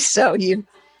greedy. So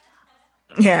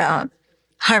yeah,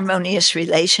 harmonious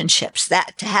relationships.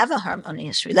 That to have a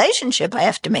harmonious relationship, I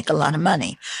have to make a lot of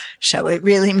money. So it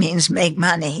really means make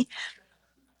money.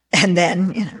 And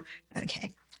then,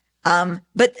 okay.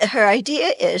 But her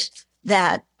idea is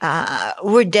that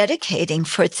we're dedicating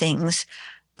for things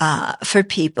for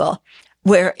people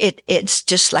where it's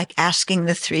just like asking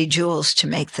the three jewels to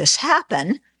make this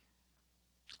happen.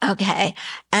 Okay.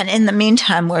 And in the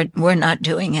meantime, we're not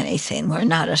doing anything. We're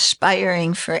not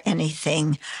aspiring for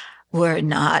anything. We're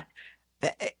not,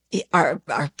 our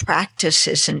practice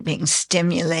isn't being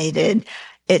stimulated.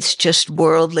 it's just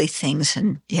worldly things.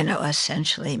 And,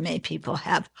 essentially, may people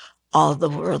have all the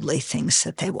worldly things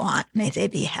that they want. May they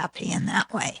be happy in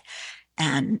that way.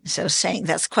 And so saying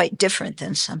that's quite different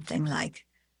than something like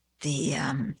the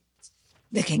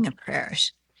King of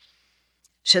Prayers.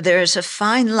 So there is a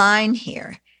fine line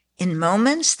here. In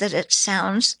moments that it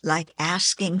sounds like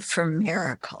asking for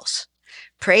miracles,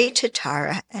 pray to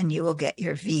Tara and you will get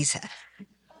your visa.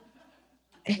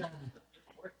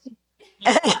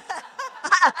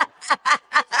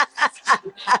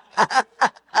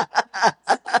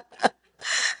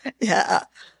 Yeah.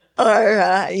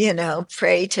 Or,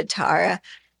 pray to Tara.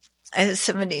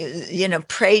 Somebody,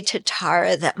 pray to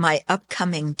Tara that my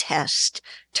upcoming test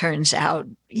turns out,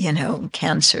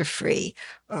 cancer free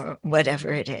or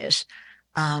whatever it is.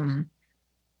 Yeah,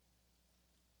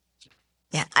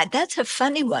 that's a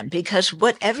funny one because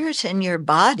whatever's in your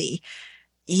body,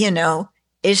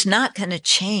 is not going to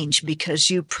change because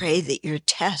you pray that your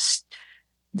test,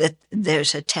 that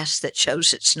there's a test that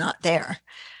shows it's not there.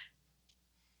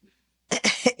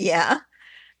 Yeah.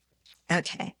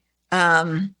 Okay.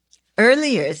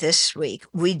 Earlier this week,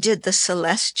 we did the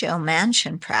celestial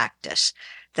mansion practice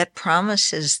that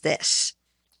promises this.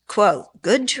 Quote,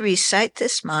 good to recite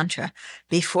this mantra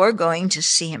before going to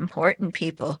see important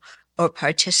people or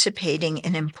participating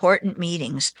in important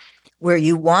meetings where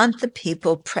you want the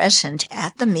people present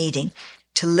at the meeting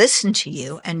to listen to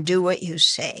you and do what you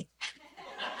say.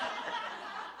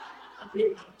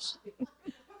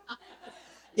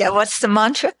 Yeah, what's the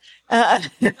mantra?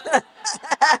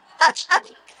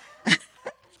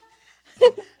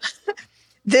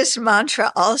 This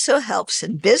mantra also helps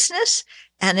in business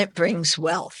and it brings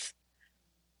wealth.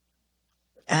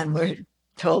 And we're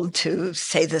told to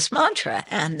say this mantra.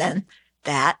 And then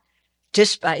that,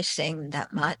 just by saying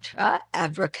that mantra,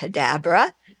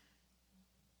 abracadabra,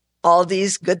 all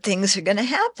these good things are going to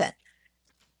happen.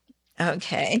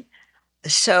 Okay.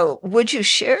 So would you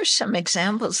share some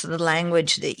examples of the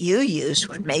language that you use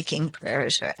when making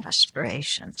prayers or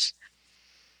aspirations?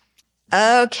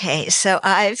 Okay, so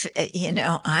I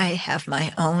have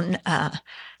my own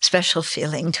special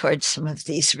feeling towards some of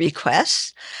these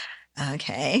requests.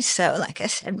 Okay, so like I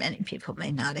said, many people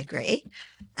may not agree,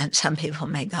 and some people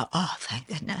may go, "Oh, thank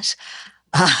goodness."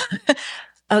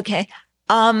 Okay,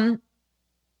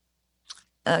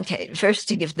 okay. First,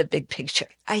 to give the big picture,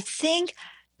 I think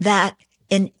that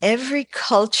in every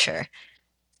culture,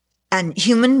 and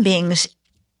human beings,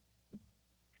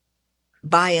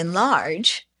 by and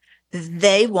large,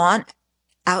 they want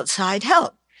outside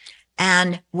help.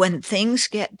 And when things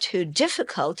get too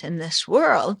difficult in this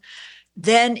world,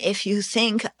 then if you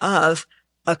think of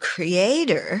a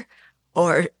creator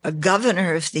or a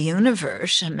governor of the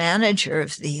universe, a manager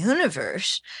of the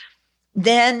universe,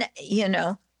 then,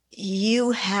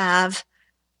 you have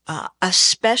a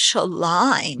special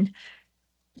line,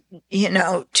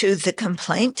 to the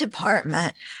complaint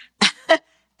department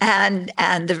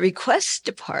and the request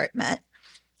department,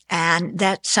 and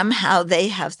that somehow they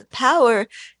have the power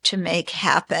to make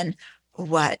happen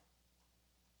what,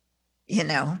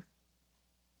 isn't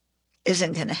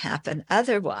going to happen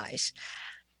otherwise.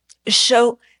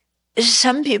 So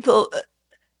some people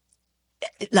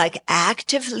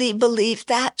actively believe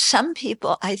that. Some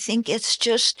people, I think it's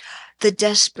just the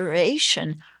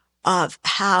desperation of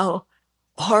how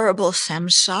horrible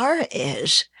samsara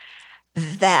is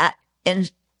that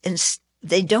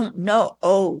they don't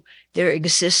know, there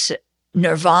exists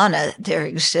nirvana, there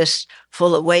exists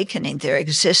full awakening, there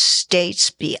exists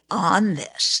states beyond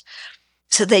this.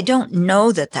 So they don't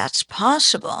know that that's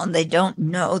possible, and they don't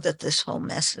know that this whole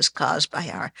mess is caused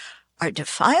by our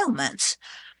defilements.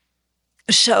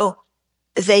 So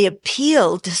they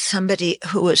appeal to somebody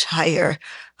who is higher,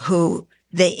 who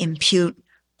they impute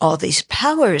all these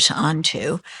powers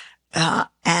onto,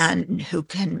 and who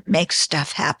can make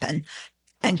stuff happen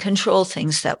and control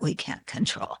things that we can't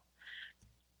control.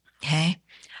 Okay?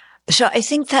 So I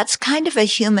think that's kind of a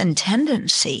human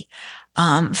tendency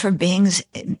for beings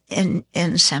in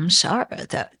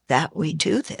samsara, that we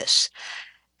do this.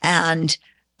 And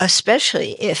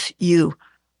especially if you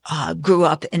grew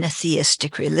up in a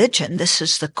theistic religion, this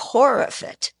is the core of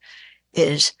it,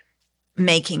 is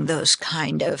making those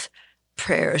kind of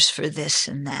prayers for this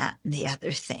and that and the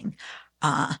other thing,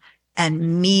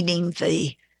 and meeting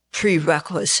the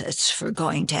prerequisites for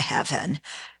going to heaven.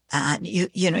 And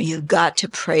you've got to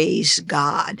praise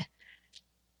God.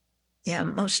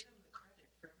 Yeah,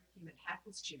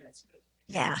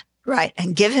 yeah, right.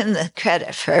 And give him the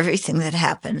credit for everything that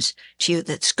happens to you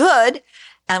that's good.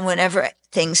 And whenever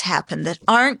things happen that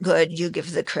aren't good, you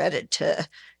give the credit to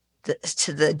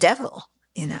the devil,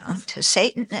 to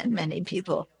Satan. And many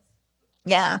people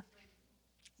Yeah.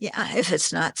 Yeah. If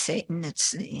it's not Satan,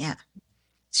 it's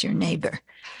your neighbor.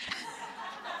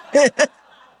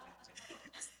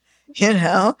 you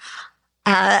know.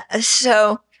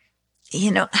 So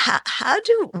how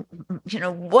do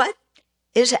what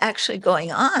is actually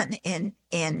going on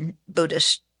in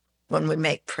Buddhist when we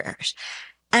make prayers,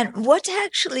 and what's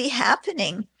actually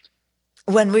happening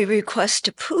when we request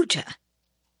a puja?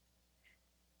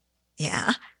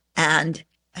 Yeah, and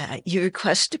you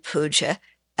request a puja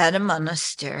at a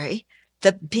monastery.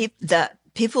 The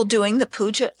people doing the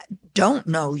puja don't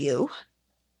know you.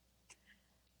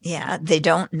 Yeah, they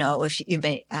don't know if you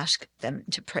may ask them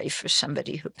to pray for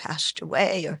somebody who passed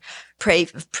away, or pray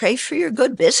for your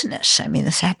good business. I mean,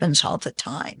 this happens all the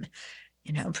time.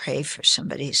 Pray for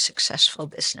somebody's successful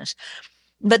business.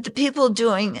 But the people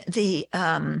doing the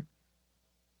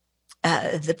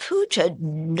puja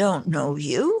don't know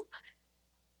you,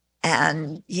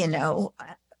 and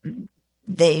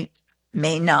they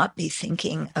may not be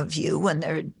thinking of you when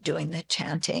they're doing the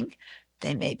chanting.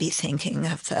 They may be thinking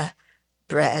of the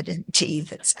bread and tea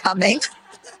that's coming.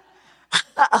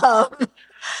 um,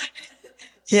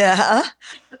 yeah.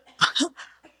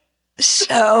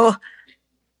 So,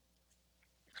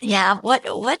 yeah,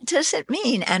 what does it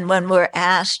mean? And when we're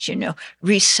asked,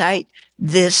 recite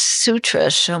this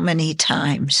sutra so many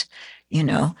times,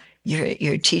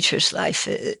 your teacher's life,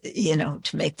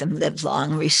 to make them live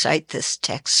long, recite this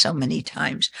text so many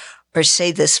times, or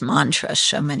say this mantra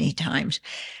so many times.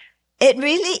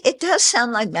 It does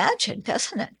sound like magic,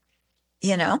 doesn't it?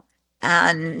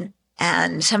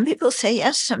 And some people say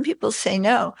yes, some people say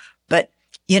no. But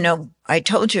I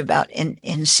told you about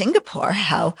in Singapore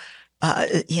how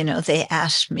somebody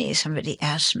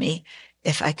asked me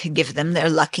if I could give them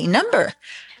their lucky number,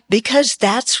 because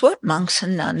that's what monks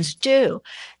and nuns do.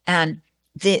 And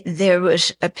there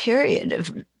was a period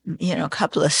of a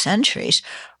couple of centuries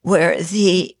where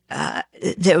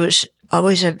there was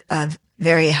always a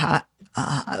very hot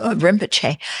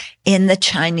Rinpoche in the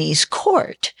Chinese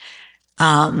court.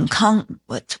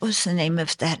 What was the name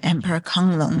of that emperor?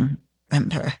 Konglung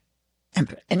emperor.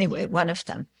 Anyway, one of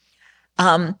them.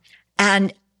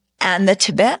 And the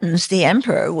Tibetans, the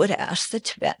emperor would ask the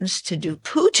Tibetans to do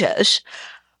pujas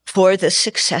for the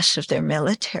success of their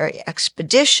military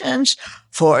expeditions,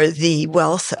 for the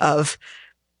wealth of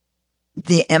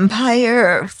the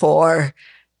empire, for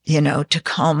to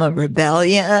calm a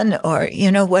rebellion, or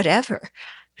whatever.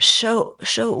 So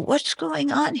what's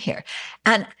going on here?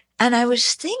 And I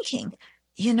was thinking,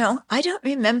 I don't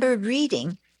remember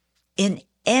reading in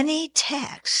any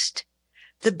text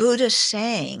the Buddha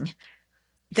saying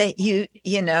that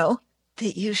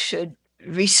that you should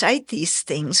recite these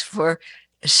things for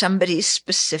somebody's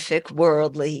specific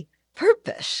worldly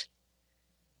purpose.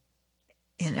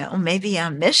 Maybe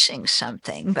I'm missing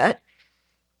something, but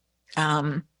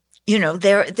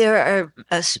there are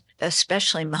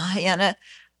especially Mahayana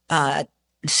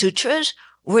sutras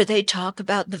where they talk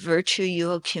about the virtue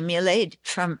you accumulate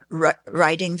from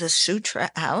writing the sutra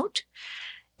out.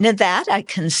 Now that I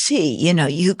can see,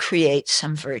 you create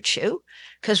some virtue,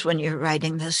 because when you're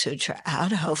writing the sutra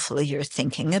out, hopefully you're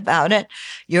thinking about it.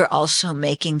 You're also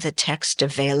making the text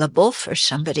available for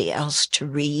somebody else to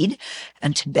read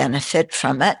and to benefit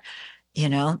from it.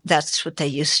 That's what they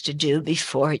used to do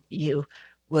before you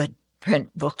would print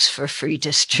books for free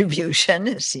distribution,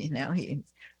 is, you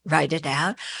write it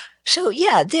out. So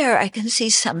yeah, there I can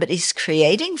see somebody's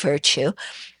creating virtue.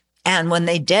 And when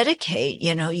they dedicate,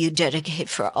 you dedicate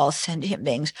for all sentient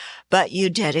beings, but you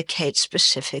dedicate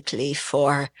specifically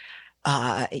for,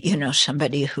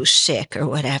 somebody who's sick or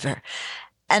whatever.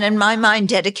 And in my mind,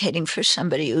 dedicating for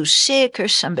somebody who's sick or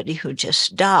somebody who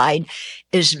just died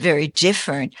is very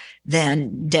different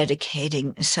than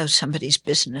dedicating so somebody's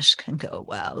business can go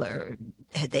well, or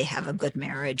they have a good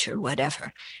marriage or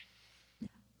whatever.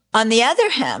 On the other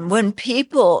hand, when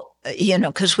people,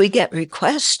 because we get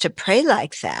requests to pray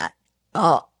like that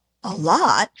a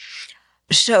lot.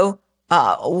 So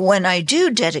when I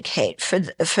do dedicate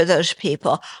for those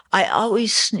people, I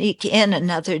always sneak in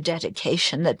another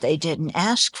dedication that they didn't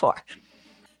ask for,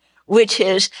 which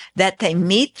is that they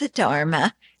meet the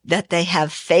Dharma, that they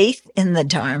have faith in the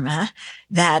Dharma,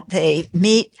 that they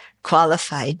meet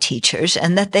qualified teachers,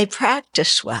 and that they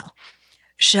practice well.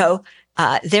 So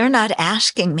they're not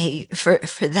asking me for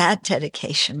that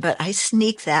dedication, but I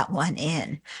sneak that one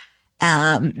in.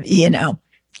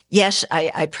 Yes,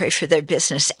 I pray for their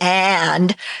business,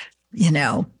 and,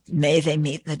 may they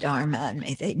meet the Dharma, and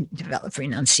may they develop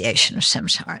renunciation of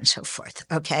samsara and so forth.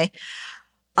 Okay.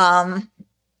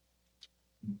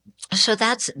 So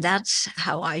that's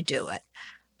how I do it.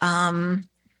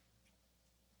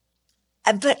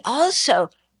 But also,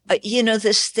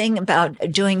 this thing about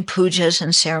doing pujas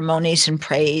and ceremonies and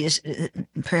prayers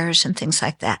and things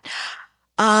like that.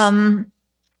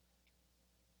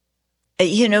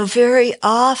 Very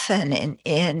often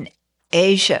in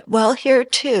Asia, well, here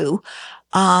too,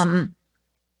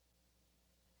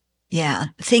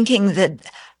 thinking that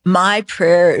my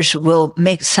prayers will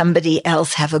make somebody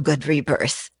else have a good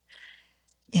rebirth.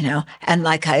 And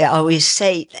like I always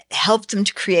say, help them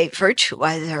to create virtue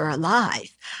while they're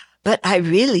alive. But I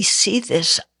really see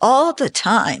this all the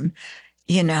time,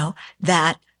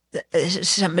 that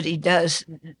somebody does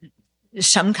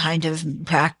some kind of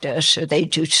practice or they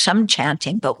do some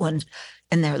chanting,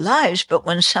 in their lives, but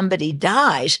when somebody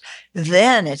dies,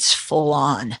 then it's full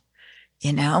on,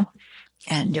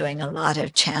 and doing a lot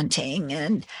of chanting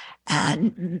and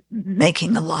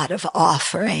making a lot of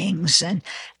offerings and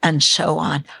so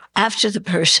on. After the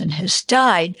person has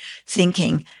died,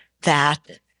 thinking that,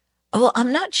 well,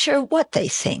 I'm not sure what they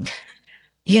think.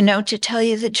 To tell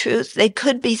you the truth, they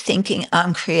could be thinking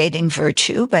on creating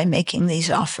virtue by making these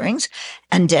offerings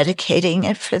and dedicating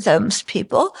it for those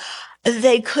people.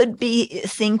 They could be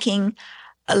thinking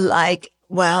like,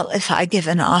 well, if I give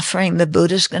an offering, the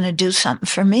Buddha's going to do something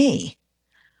for me.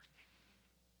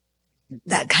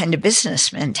 That kind of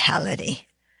business mentality.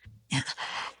 Yeah.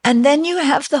 And then you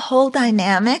have the whole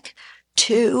dynamic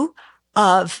too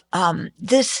of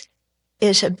this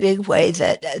is a big way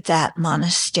that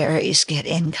monasteries get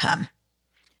income.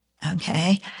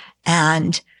 Okay.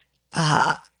 And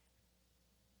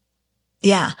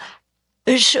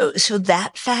so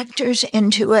that factors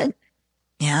into it.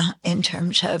 Yeah, in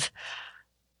terms of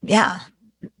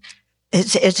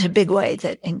it's a big way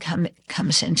that income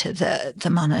comes into the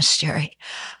monastery.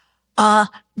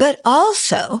 But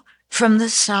also from the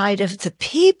side of the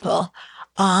people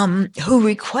who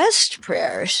request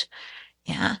prayers,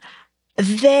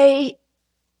 the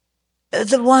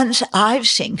ones I've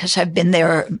seen, because I've been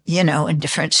there, in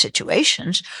different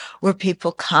situations where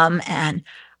people come and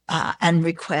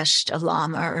request a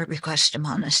lama or request a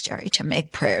monastery to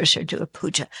make prayers or do a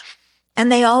puja.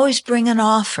 And they always bring an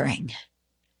offering.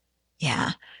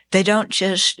 Yeah. They don't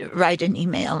just write an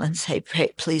email and say,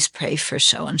 please pray for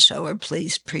so-and-so, or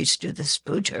please do this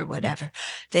puja or whatever.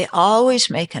 They always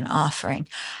make an offering.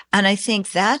 And I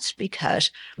think that's because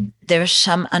there's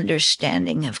some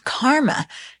understanding of karma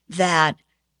that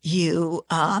you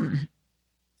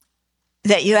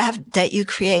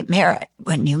create merit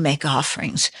when you make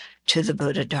offerings to the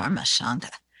Buddha, Dharma,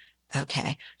 Sangha.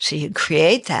 Okay. So you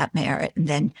create that merit, and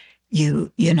then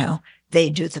they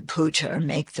do the puja or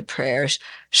make the prayers.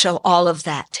 So all of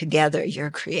that together, your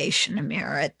creation of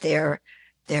merit, their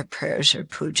prayers or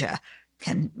puja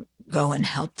can go and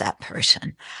help that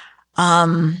person.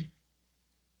 When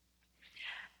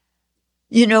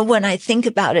I think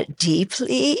about it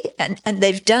deeply, and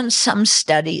they've done some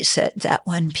studies that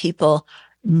when people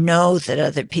know that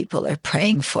other people are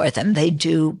praying for them, they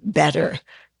do better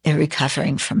in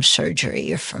recovering from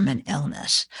surgery or from an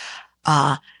illness.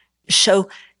 So,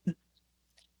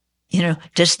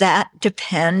 does that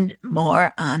depend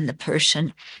more on the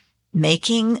person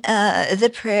making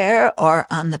the prayer or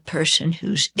on the person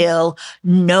who's ill,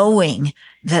 knowing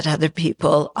that other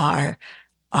people are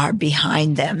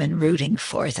behind them and rooting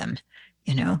for them,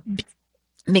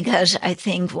 Because I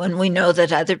think when we know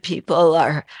that other people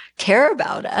care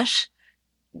about us,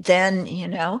 then,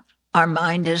 our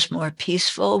mind is more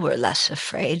peaceful, we're less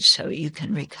afraid, so you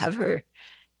can recover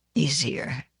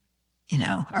easier,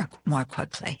 or more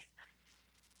quickly.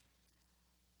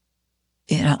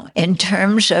 In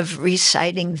terms of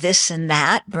reciting this and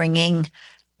that, bringing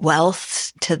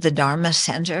wealth to the Dharma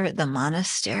center, the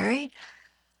monastery,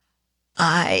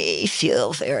 I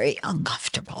feel very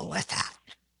uncomfortable with that.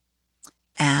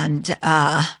 And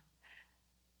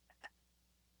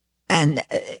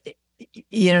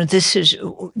this is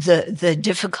the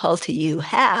difficulty you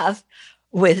have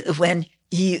with when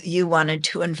you wanted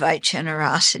to invite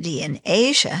generosity in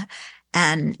Asia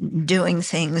and doing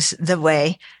things the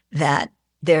way that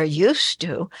they're used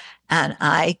to. And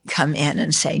I come in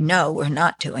and say, no, we're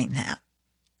not doing that.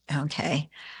 Okay.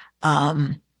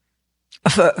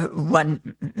 For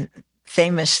one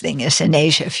famous thing is in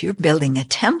Asia, if you're building a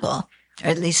temple, or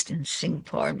at least in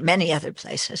Singapore and many other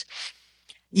places,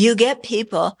 you get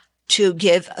people to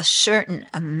give a certain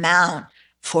amount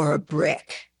for a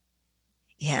brick.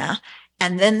 Yeah.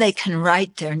 And then they can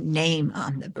write their name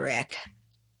on the brick.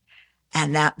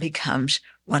 And that becomes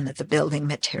one of the building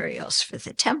materials for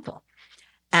the temple.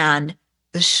 And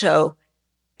so,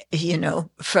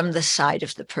 from the side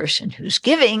of the person who's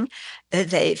giving,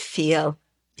 they feel,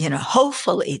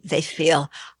 hopefully they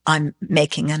feel, I'm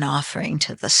making an offering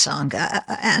to the Sangha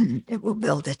and it will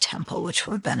build a temple which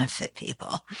will benefit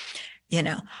people,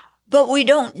 But we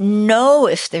don't know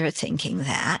if they're thinking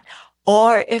that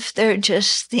or if they're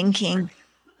just thinking,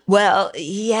 well,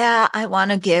 yeah, I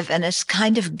want to give, and it's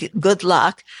kind of good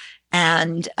luck.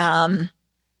 And,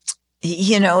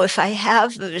 if I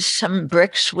have some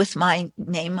bricks with my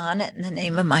name on it and the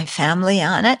name of my family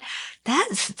on it,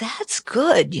 that's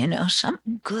good.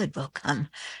 Something good will come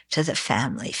to the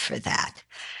family for that.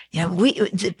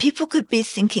 The people could be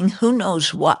thinking who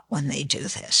knows what when they do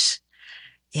this.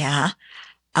 Yeah.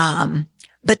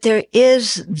 But there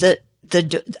is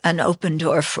an open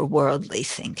door for worldly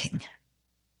thinking.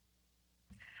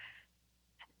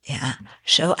 Yeah.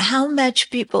 So how much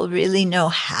people really know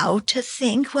how to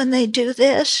think when they do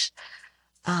this?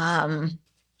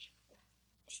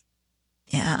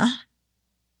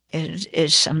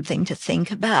 Is something to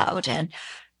think about. And,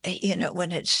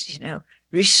 when it's,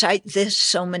 recite this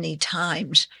so many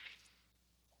times.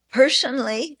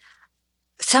 Personally,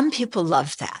 some people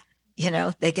love that.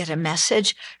 They get a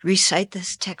message, recite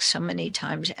this text so many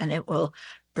times, and it will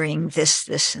bring this,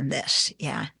 this, and this.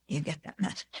 Yeah, you get that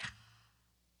message.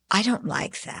 I don't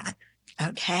like that.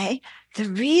 Okay. The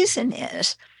reason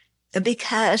is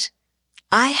because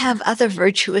I have other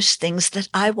virtuous things that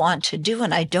I want to do,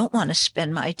 and I don't want to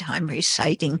spend my time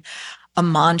reciting a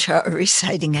mantra or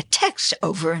reciting a text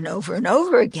over and over and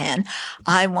over again.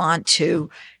 I want to,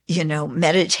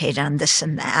 meditate on this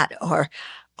and that, or,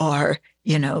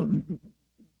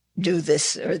 do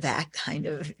this or that kind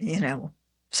of,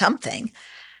 something.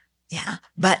 Yeah.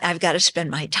 But I've got to spend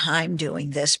my time doing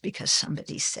this because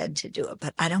somebody said to do it,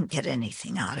 but I don't get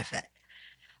anything out of it.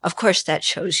 Of course, that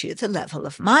shows you the level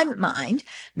of my mind.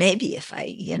 Maybe if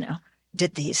I,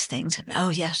 did these things and, oh,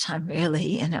 yes, I'm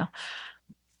really,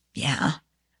 yeah,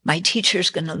 my teacher's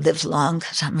going to live long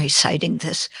because I'm reciting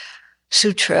this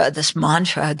sutra, this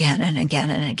mantra again and again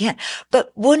and again.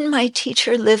 But wouldn't my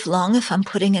teacher live long if I'm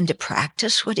putting into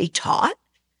practice what he taught?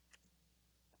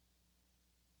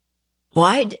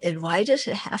 Why does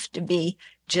it have to be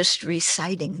just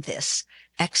reciting this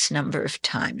X number of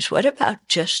times? What about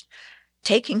just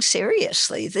taking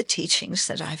seriously the teachings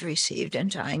that I've received and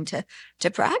trying to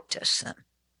practice them?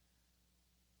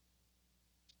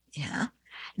 Yeah.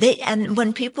 And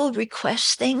when people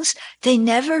request things, they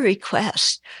never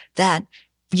request that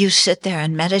you sit there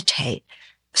and meditate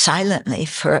silently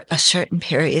for a certain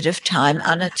period of time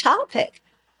on a topic.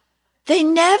 They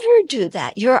never do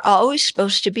that. You're always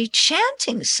supposed to be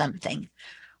chanting something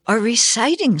or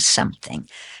reciting something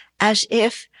as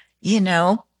if,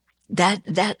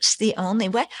 that's the only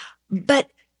way. But,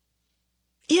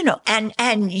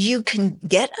 and you can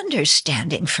get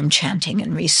understanding from chanting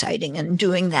and reciting, and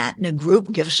doing that in a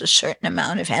group gives a certain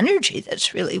amount of energy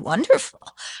that's really wonderful.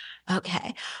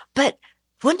 Okay. But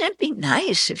wouldn't it be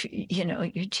nice if,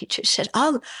 your teacher said,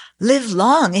 I'll live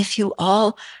long if you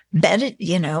all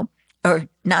meditate, or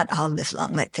not all live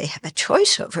long, like they have a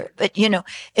choice over it, but,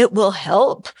 it will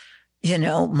help,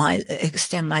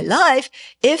 extend my life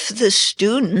if the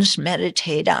students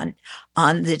meditate on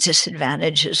the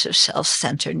disadvantages of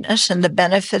self-centeredness and the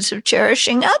benefits of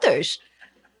cherishing others,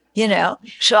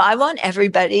 So I want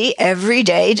everybody every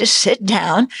day to sit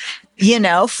down,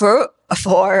 for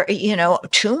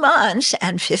 2 months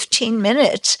and 15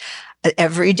 minutes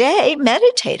every day,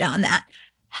 meditate on that.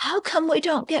 How come we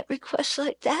don't get requests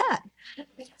like that?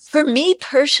 For me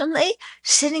personally,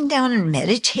 sitting down and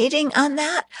meditating on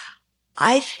that,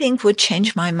 I think would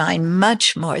change my mind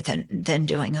much more than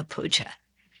doing a puja.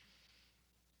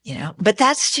 But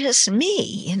that's just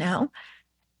me,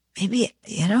 Maybe,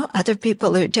 other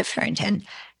people are different.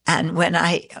 And when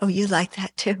you like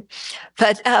that too.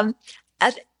 But, and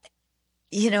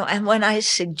when I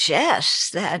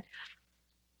suggest that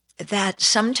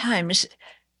sometimes,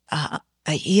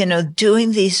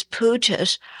 doing these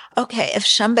pujas, okay, if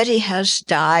somebody has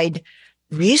died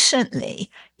recently,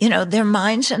 their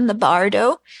mind's in the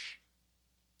bardo.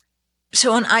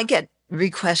 So when I get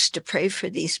requests to pray for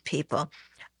these people,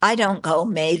 I don't go,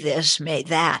 may this, may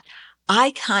that.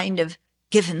 I kind of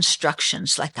give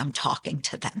instructions like I'm talking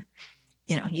to them.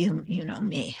 You know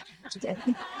me.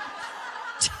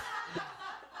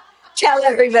 Tell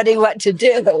everybody what to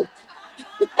do.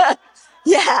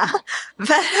 Yeah.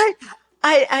 But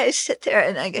I sit there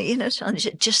and I go, so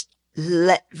just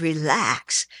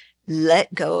relax.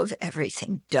 Let go of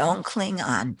everything. Don't cling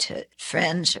on to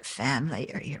friends or family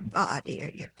or your body or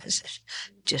your position.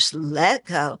 Just let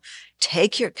go.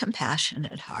 Take your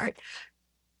compassionate heart.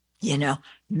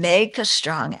 Make a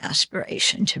strong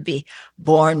aspiration to be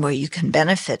born where you can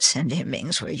benefit sentient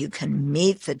beings, where you can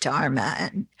meet the Dharma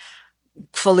and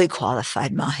fully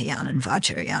qualified Mahayana and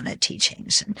Vajrayana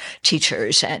teachings and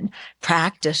teachers and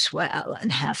practice well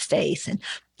and have faith. And,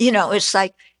 it's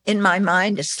like in my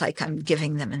mind, it's like I'm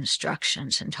giving them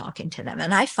instructions and talking to them.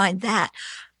 And I find that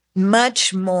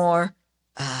much more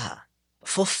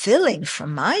fulfilling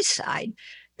from my side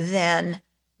than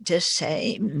just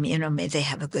say, may they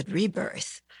have a good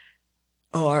rebirth.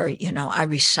 Or, I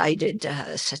recited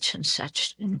such and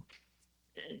such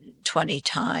 20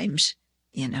 times,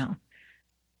 I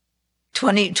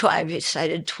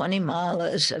recited 20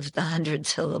 malas of the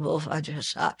 100-syllable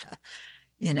Vajrasattva,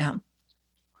 you know.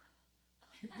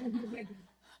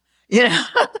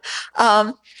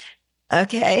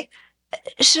 Okay.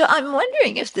 So I'm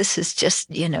wondering if this is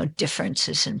just,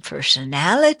 differences in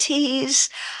personalities,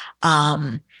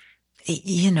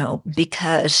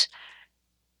 because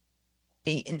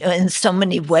in so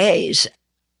many ways,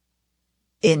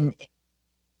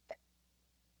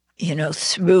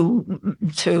 through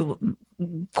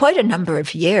quite a number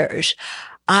of years,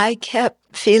 I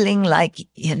kept feeling like,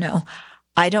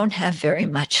 I don't have very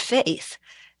much faith.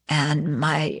 And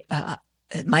my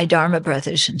Dharma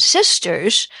brothers and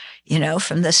sisters,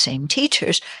 from the same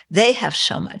teachers, they have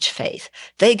so much faith.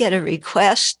 They get a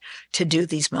request to do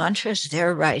these mantras,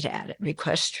 they're right at it.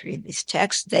 Request to read these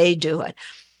texts, they do it.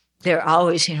 They're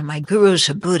always, my guru's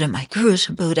a Buddha, my guru's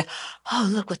a Buddha. Oh,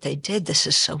 look what they did. This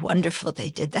is so wonderful.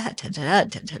 They did that, da, da,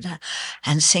 da, da, da,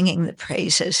 and singing the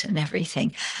praises and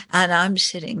everything. And I'm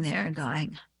sitting there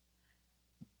going,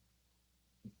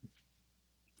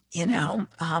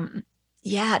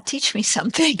 yeah, teach me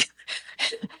something.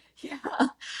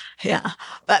 Yeah.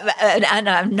 And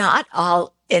I'm not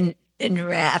all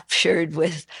enraptured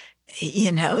with,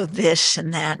 this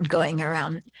and that and going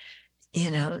around,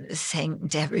 saying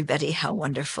to everybody how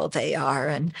wonderful they are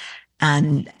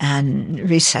and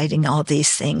reciting all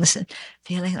these things and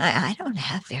feeling like I don't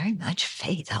have very much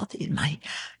faith. My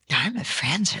Dharma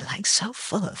friends are like so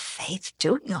full of faith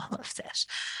doing all of this.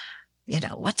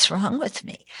 What's wrong with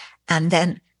me? And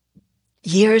then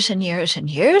years and years and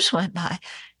years went by.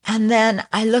 And then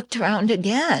I looked around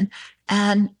again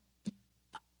and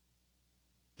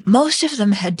most of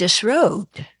them had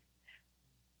disrobed,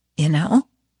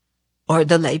 or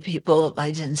the lay people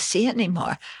I didn't see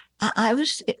anymore. I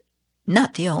was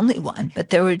not the only one, but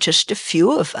there were just a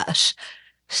few of us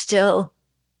still,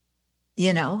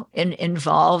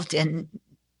 involved in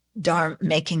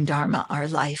making Dharma our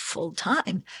life full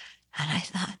time. And I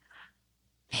thought,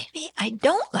 maybe I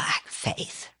don't lack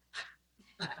faith.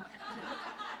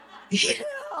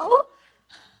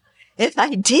 If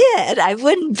I did, I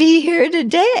wouldn't be here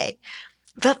today.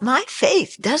 But my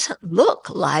faith doesn't look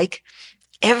like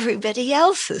everybody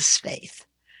else's faith.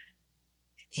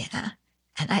 And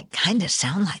I kind of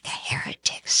sound like a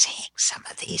heretic saying some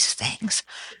of these things,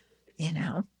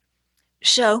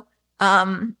 So,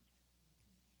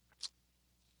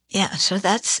 so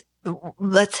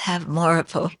let's have more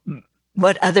of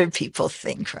what other people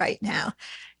think right now.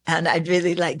 And I'd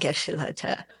really like Geshe-la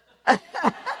to...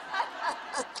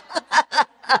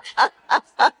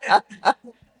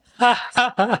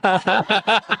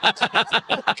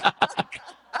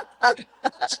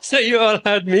 So you all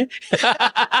heard me.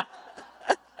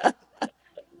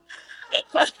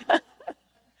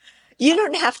 You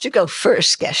don't have to go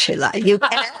first, Geshe-la. You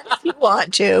can if you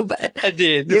want to, but I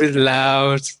did with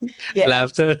loud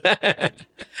laughter.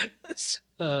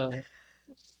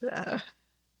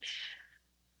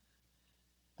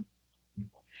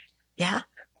 Yeah.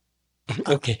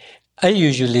 Okay. I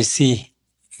usually see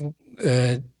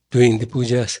doing the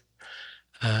pujas.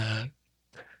 I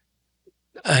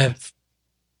have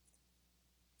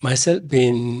myself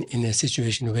been in a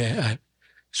situation where I have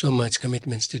so much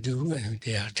commitments to do and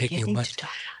they are taking a much.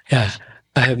 Yeah.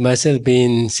 I have myself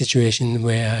been in a situation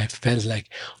where I felt like,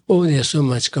 there's so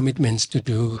much commitments to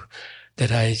do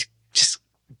that I just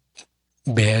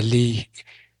barely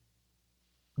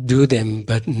do them,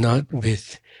 but not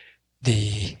with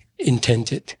the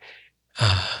intended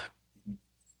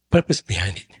purpose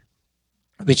behind it,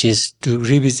 which is to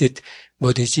revisit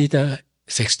bodhicitta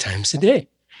 6 times a day,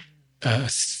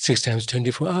 6 times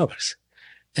 24 hours,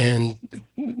 and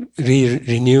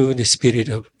renew the spirit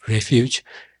of refuge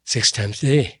 6 times a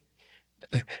day.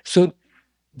 So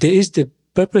there is the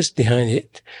purpose behind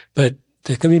it, but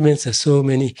the commitments are so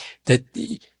many that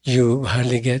you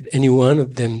hardly get any one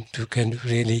of them to kind of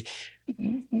really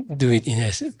do it in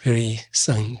a very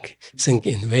sunk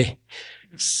in way.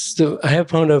 So I have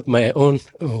found out my own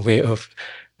way of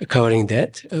covering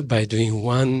that by doing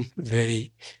one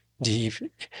very deep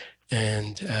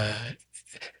and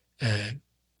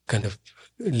kind of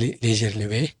leisurely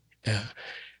way,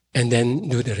 and then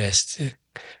do the rest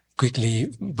quickly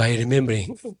by remembering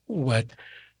what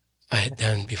I had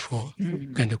done before,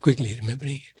 kind of quickly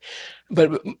remembering it. But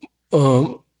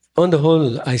on the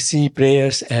whole, I see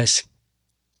prayers as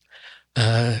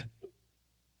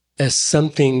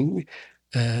something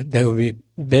that will be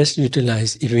best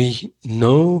utilized if we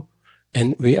know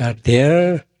and we are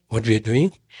there what we are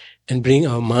doing and bring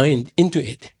our mind into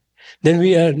it. Then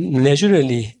we are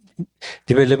naturally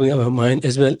developing our mind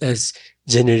as well as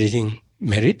generating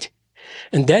merit.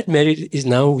 And that merit is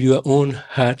now your own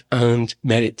hard-earned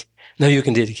merit. Now you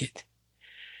can dedicate.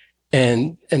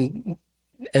 And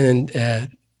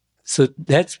so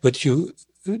that's what you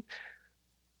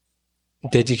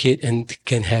dedicate and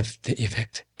can have the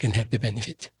effect, can have the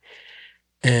benefit.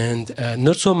 And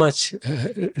not so much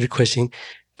requesting,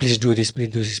 please do this, please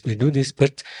do this, please do this,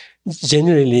 but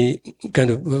generally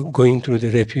kind of going through the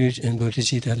refuge and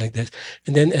bodhicitta like that,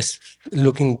 and then as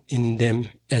looking in them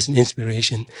as an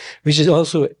inspiration, which is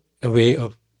also a way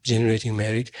of generating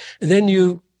merit. And then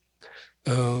you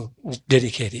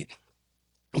dedicate it.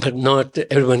 But not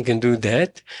everyone can do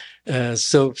that.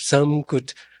 So some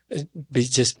could be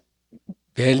just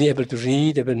barely able to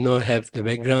read, but not have the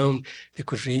background. They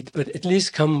could read, but at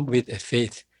least come with a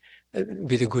faith,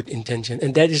 with a good intention.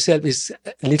 And that itself is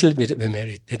a little bit of a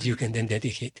merit that you can then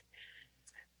dedicate.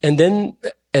 And then,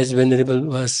 as Venerable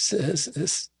was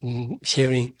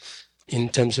sharing in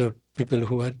terms of people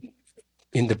who are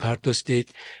in the Partha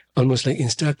state, almost like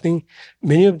instructing,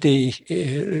 many of the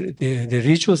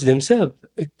rituals themselves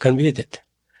convey that.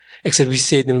 Except we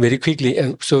say them very quickly,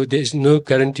 and so there is no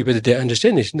guarantee whether they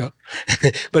understand it. No,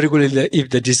 particularly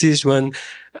if the deceased one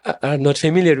are not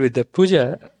familiar with the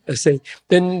puja,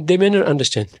 then they may not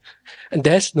understand, and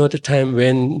that's not a time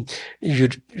when you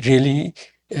really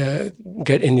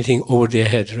get anything over their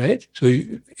head, right? So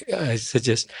I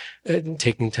suggest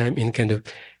taking time in kind of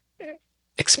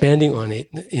expanding on it,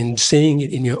 in saying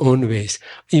it in your own ways.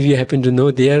 If you happen to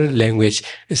know their language,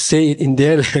 say it in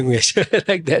their language,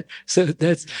 like that. So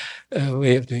that's a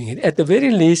way of doing it. At the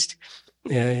very least,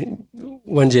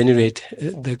 one generate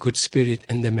the good spirit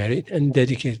and the merit and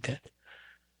dedicate that.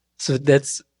 So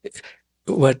that's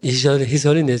what His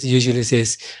Holiness usually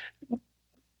says.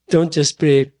 Don't just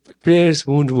pray. Prayers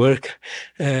won't work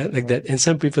like that. And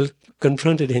some people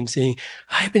confronted him saying,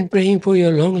 I've been praying for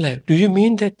your long life. Do you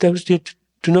mean that those do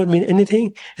not mean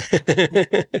anything?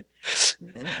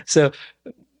 So,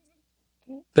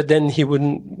 but then he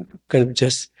wouldn't kind of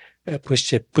just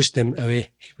push them away.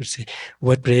 He would say,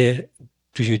 what prayer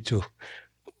do you do?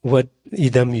 What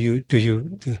idam do you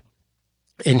do?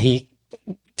 And he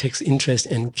takes interest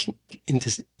and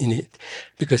interest in it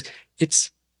because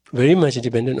it's very much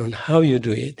dependent on how you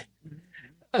do it.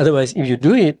 Otherwise, if you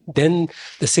do it, then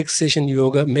the 6 session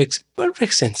yoga makes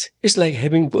perfect sense. It's like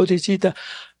having bodhicitta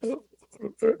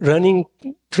running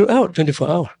throughout 24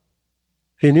 hours,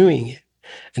 renewing it.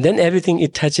 And then everything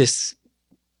it touches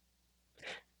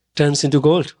turns into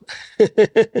gold.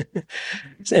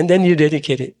 And then you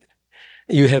dedicate it.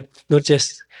 You have not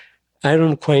just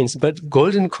iron coins, but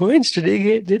golden coins to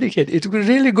dedicate. It will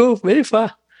really go very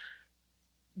far.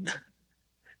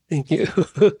 Thank you.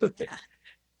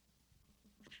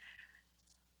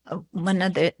 One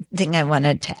other thing I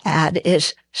wanted to add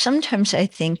is sometimes I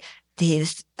think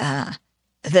these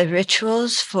the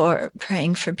rituals for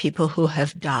praying for people who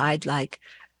have died like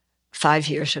 5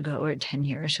 years ago or 10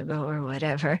 years ago or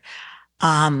whatever,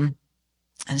 and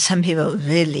some people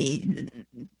really,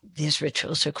 these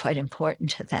rituals are quite important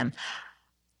to them.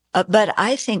 But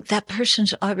I think that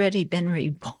person's already been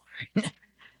reborn.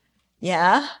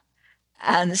 Yeah?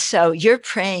 And so you're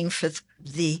praying for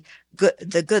the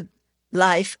good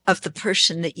life of the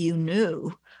person that you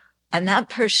knew, and that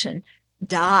person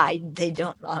died. They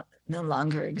no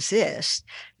longer exist.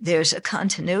 There's a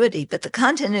continuity, but the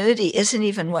continuity isn't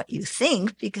even what you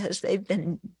think because they've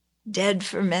been dead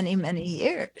for many, many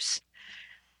years.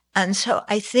 And so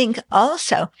I think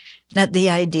also that the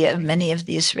idea of many of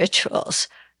these rituals,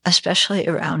 especially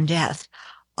around death,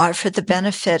 are for the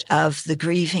benefit of the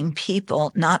grieving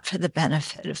people, not for the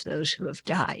benefit of those who have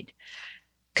died.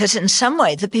 Because in some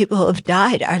way, the people who have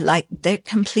died are like, they're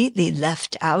completely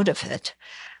left out of it.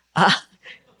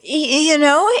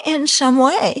 In some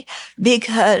way,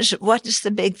 because what is the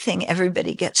big thing?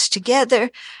 Everybody gets together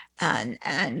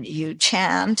and you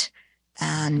chant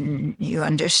and you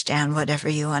understand whatever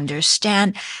you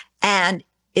understand, and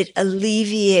it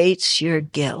alleviates your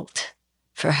guilt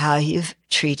for how you've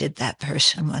treated that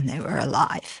person when they were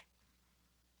alive.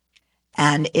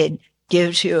 And it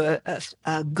gives you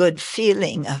a good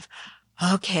feeling of,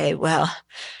 okay, well,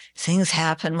 things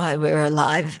happen while we're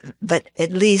alive, but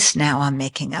at least now I'm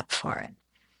making up for it.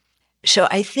 so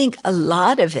I think a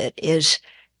lot of it is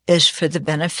for the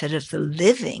benefit of the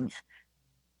living,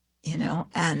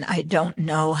 and I don't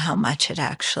know how much it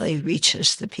actually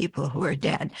reaches the people who are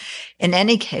dead. In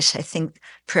any case, I think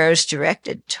prayers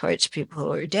directed towards people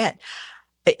who are dead,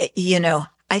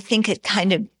 I think it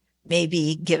kind of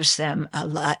maybe gives them a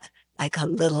lot, like a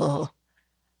little,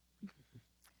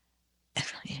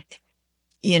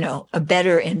 a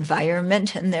better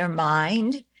environment in their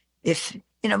mind. If,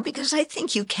 because I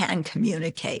think you can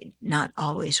communicate, not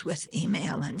always with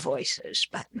email and voices,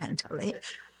 but mentally,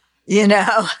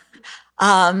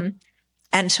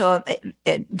 and so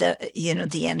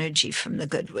the energy from the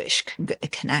good wish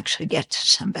can actually get to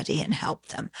somebody and help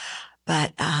them.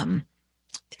 But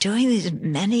doing these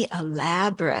many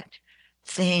elaborate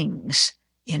things,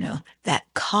 that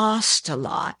cost a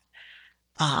lot,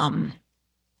 and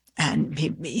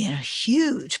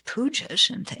huge pujas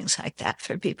and things like that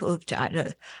for people who've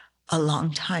died a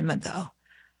long time ago.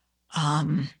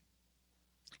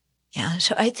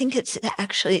 So I think it's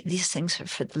actually, these things are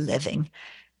for the living.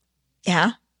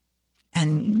 Yeah.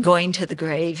 And going to the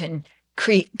grave and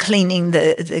cleaning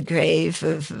the grave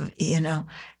of,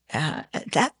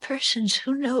 that person's,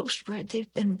 who knows where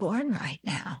they've been born right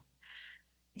now.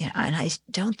 And I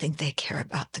don't think they care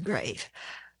about the grave,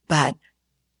 but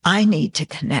I need to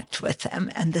connect with them.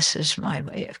 And this is my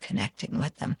way of connecting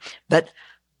with them. But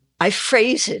I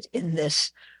phrase it in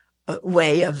this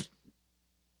way of,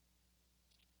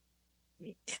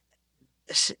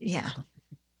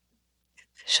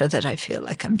 so that I feel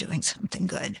like I'm doing something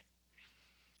good.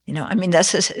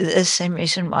 That's the same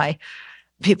reason why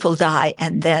people die,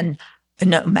 and then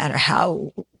no matter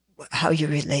how you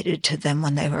related to them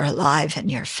when they were alive and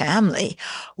your family,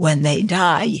 when they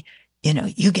die,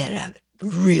 you get a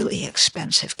really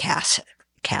expensive casket,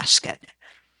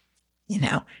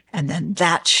 and then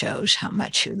that shows how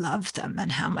much you love them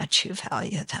and how much you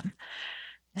value them.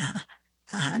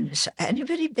 And so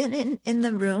anybody been in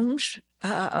the rooms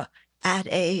at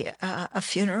a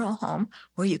funeral home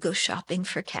where you go shopping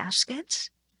for caskets?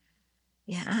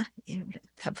 Yeah, a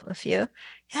couple of you.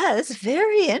 Yeah, it's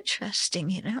very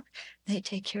interesting, They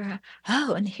take care of,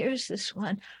 and here's this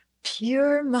one,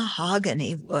 pure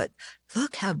mahogany wood.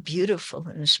 Look how beautiful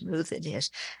and smooth it is.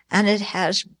 And it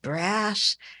has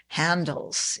brass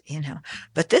handles,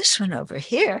 But this one over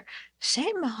here,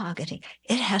 same mahogany,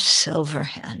 it has silver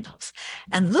handles.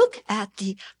 And look at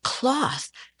the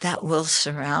cloth that will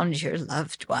surround your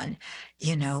loved one.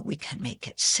 We can make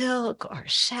it silk or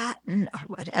satin or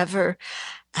whatever.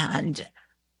 And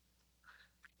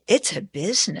it's a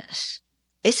business.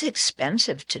 It's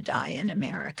expensive to die in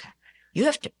America. You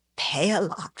have to pay a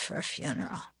lot for a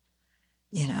funeral,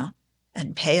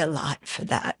 and pay a lot for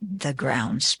the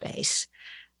ground space.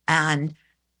 And,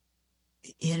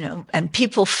 and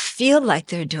people feel like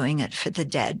they're doing it for the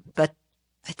dead, but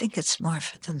I think it's more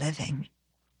for the living.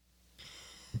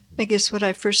 I guess what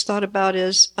I first thought about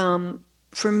is,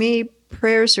 for me,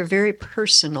 prayers are very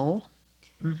personal,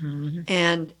 mm-hmm.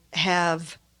 and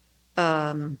have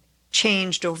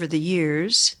changed over the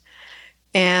years.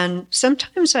 And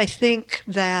sometimes I think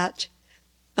that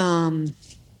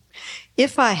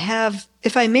if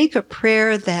I make a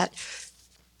prayer that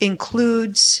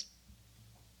includes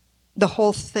the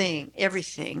whole thing,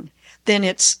 everything, then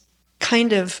it's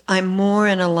kind of, I'm more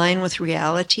in line with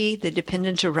reality, the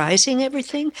dependent arising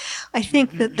everything. I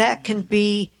think that can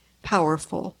be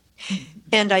powerful.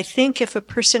 And I think if a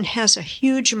person has a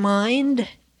huge mind,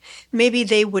 maybe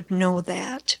they would know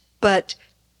that. But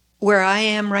where I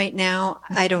am right now,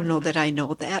 I don't know that I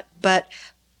know that. But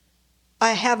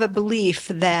I have a belief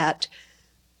that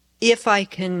if I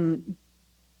can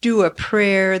do a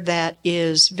prayer that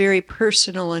is very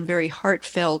personal and very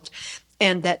heartfelt,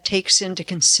 and that takes into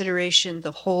consideration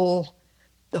the whole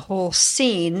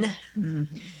scene,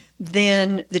 mm-hmm.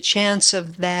 then the chance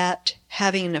of that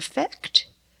having an effect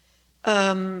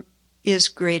is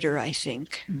greater, I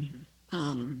think.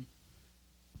 Mm-hmm.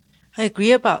 I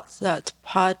agree about that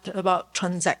part about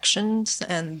transactions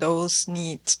and those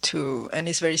needs to, and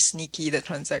it's very sneaky, the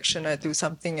transaction. I do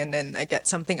something and then I get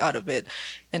something out of it,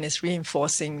 and it's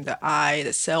reinforcing the I,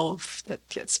 the self that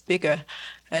gets bigger.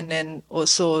 And then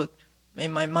also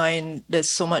in my mind, there's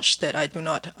so much that I do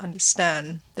not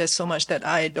understand. There's so much that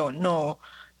I don't know.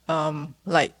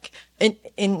 Like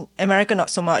in America, not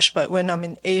so much, but when I'm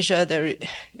in Asia,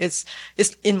 it's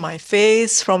in my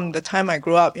face from the time I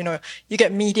grew up. You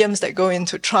get mediums that go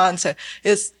into trance. And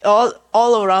it's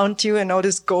all around you, and all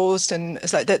this ghost, and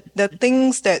it's like that. There are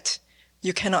things that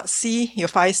you cannot see. Your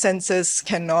five senses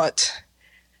cannot.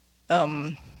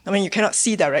 You cannot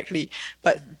see directly,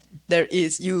 but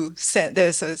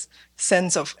there's a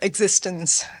sense of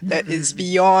existence that is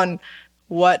beyond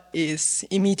what is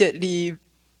immediately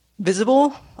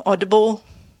visible, audible,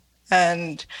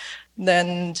 and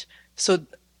then so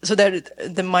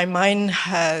that my mind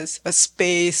has a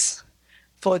space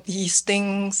for these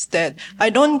things that I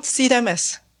don't see them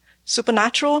as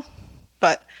supernatural,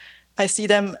 but I see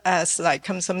them as like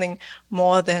something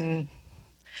more than.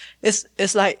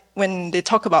 It's like when they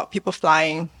talk about people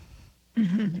flying.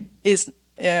 Is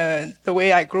the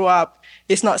way I grew up.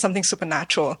 It's not something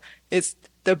supernatural. It's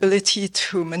the ability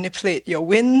to manipulate your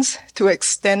wings to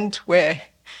extent where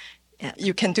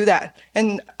you can do that.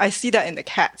 And I see that in the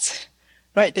cats,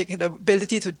 right? The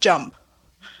ability to jump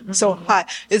so high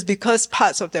is because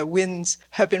parts of their wings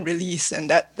have been released, and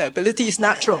that the ability is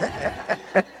natural.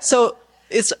 So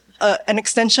it's an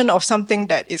extension of something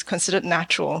that is considered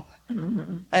natural.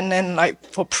 And then, like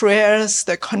for prayers,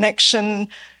 the connection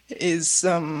is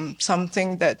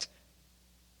something that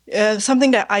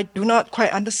I do not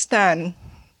quite understand,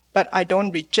 but I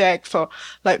don't reject. For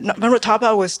like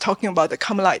Narotapa was talking about the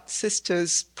Carmelite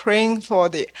sisters praying for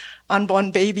the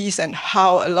unborn babies and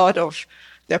how a lot of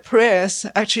their prayers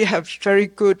actually have very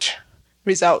good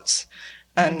results,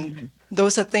 and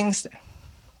those are things.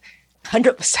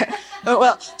 100%.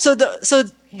 Well, so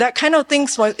that kind of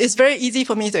things it's very easy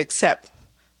for me to accept.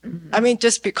 I mean,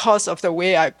 just because of the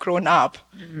way I've grown up,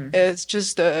 it's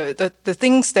just the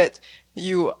things that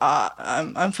you are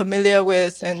I'm familiar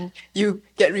with, and you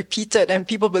get repeated, and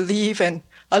people believe, and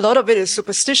a lot of it is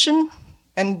superstition,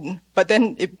 but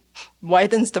then it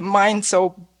widens the mind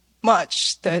so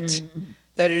much that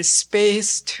there is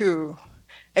space to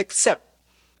accept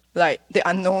like the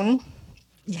unknown,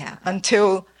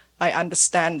 until I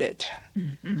understand it.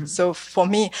 So for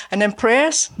me, and then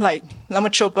prayers, like Lama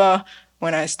Chopa,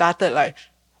 when I started, like,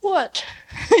 what?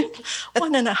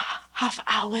 1.5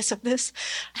 hours of this?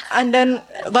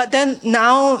 But then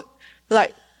now,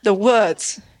 like the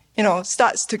words,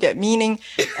 starts to get meaning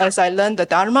as I learn the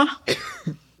Dharma.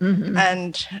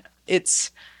 And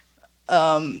it's,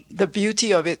 the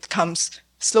beauty of it comes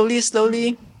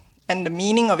slowly, and the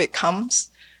meaning of it comes.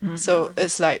 So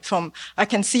it's like I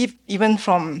can see even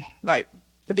from like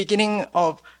the beginning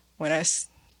of when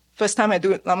first time I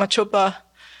do Lama Chopa,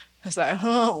 it's like,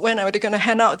 when are they going to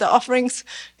hand out the offerings,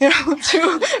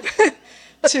 to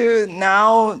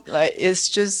now, like, it's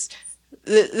just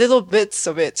little bits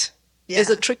of it.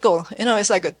 It's a trickle, it's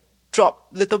like a drop,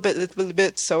 little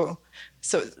bit. So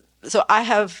I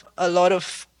have a lot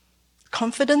of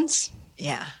confidence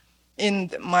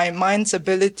in my mind's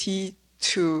ability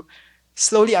to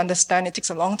slowly understand. It takes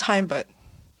a long time, but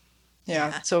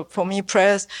so for me,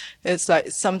 prayers, it's like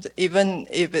even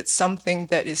if it's something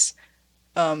that is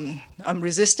I'm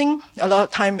resisting, a lot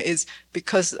of time is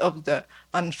because of the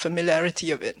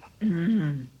unfamiliarity of it.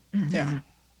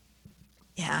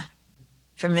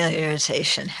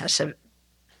 Familiarization has a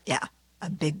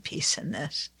big piece in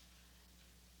this.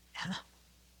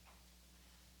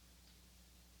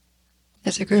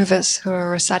 There's a group of us who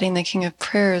are reciting the King of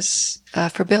Prayers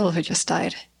for Bill, who just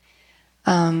died.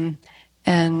 And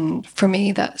for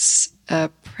me, that's a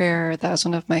prayer that was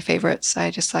one of my favorites.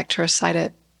 I just like to recite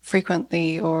it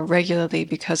frequently or regularly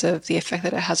because of the effect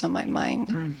that it has on my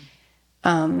mind.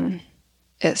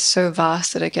 It's so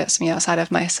vast that it gets me outside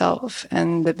of myself,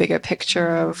 and the bigger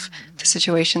picture of the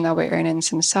situation that we're in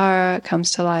samsara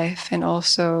comes to life, and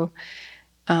also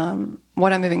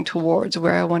what I'm moving towards,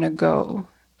 where I want to go,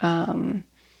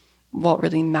 what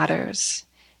really matters.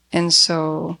 And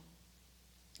so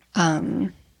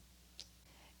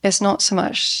it's not so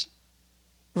much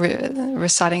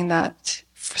reciting that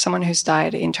for someone who's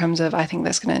died in terms of, I think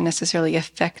that's going to necessarily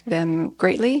affect them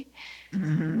greatly.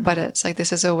 But it's like,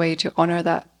 this is a way to honor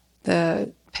that,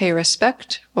 pay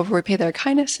respect or repay their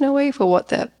kindness in a way for what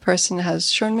that person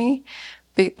has shown me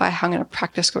by how I'm going to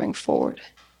practice going forward.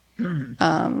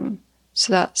 So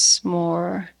that's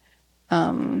more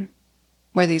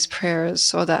where these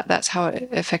prayers, or that's how it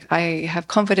affects. I have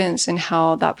confidence in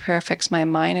how that prayer affects my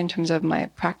mind in terms of my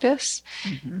practice,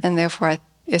 and therefore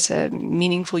it's a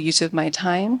meaningful use of my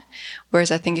time.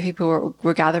 Whereas I think if people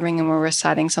were gathering and were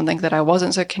reciting something that I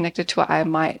wasn't so connected to, I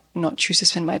might not choose to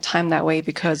spend my time that way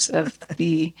because of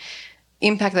the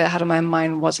impact that it had on my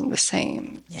mind wasn't the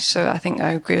same. So I think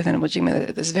I agree with Anabojima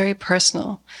that it's very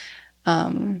personal.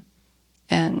 And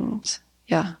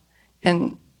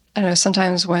I know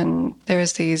sometimes when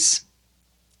there's these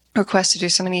requests to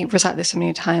recite this so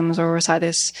many times or recite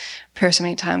this prayer so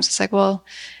many times, it's like, well,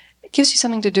 it gives you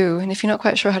something to do. And if you're not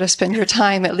quite sure how to spend your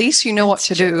time, at least you know what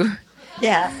to do.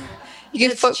 Yeah. You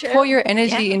can pour your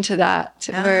energy into that.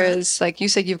 Whereas, like you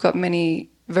said, you've got many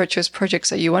virtuous projects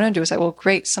that you want to do. It's like, well,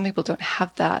 great. Some people don't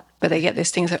have that, but they get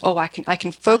these things like, oh, I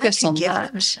can focus on give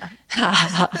that. them some.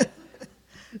 Yeah.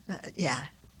 Yeah.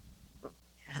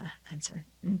 That's it.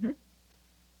 Mm-hmm.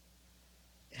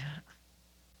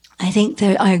 I think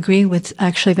that I agree with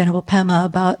actually Venerable Pema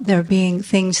about there being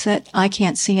things that I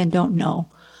can't see and don't know.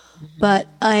 But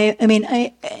I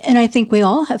think we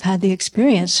all have had the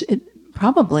experience,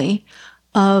 probably,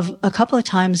 of a couple of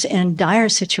times in dire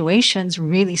situations,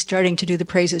 really starting to do the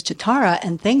praises to Tara,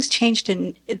 and things changed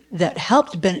that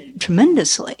helped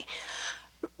tremendously.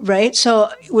 Right?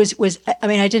 So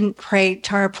I didn't pray,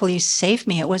 Tara, please save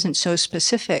me. It wasn't so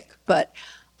specific, but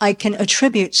I can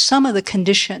attribute some of the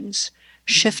conditions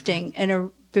shifting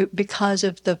because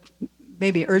of the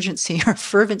maybe urgency or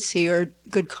fervency or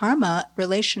good karma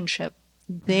relationship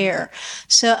there.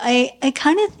 So I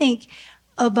kind of think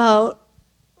about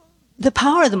the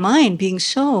power of the mind being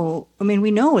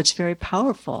we know it's very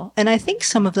powerful. And I think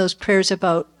some of those prayers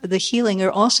about the healing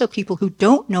are also people who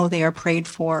don't know they are prayed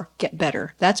for get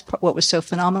better. That's what was so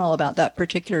phenomenal about that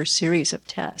particular series of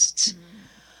tests.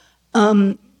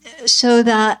 So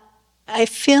that I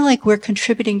feel like we're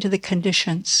contributing to the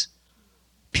conditions,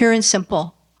 pure and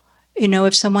simple.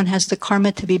 If someone has the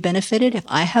karma to be benefited, if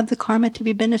I have the karma to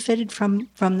be benefited from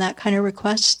that kind of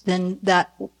request, then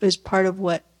that is part of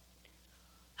what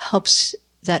helps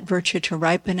that virtue to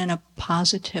ripen in a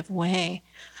positive way.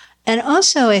 And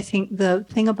also, I think the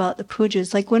thing about the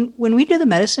pujas, like when we do the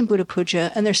Medicine Buddha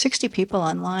puja, and there's 60 people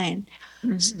online,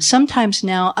 sometimes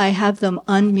now I have them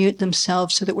unmute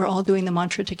themselves so that we're all doing the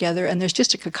mantra together, and there's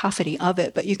just a cacophony of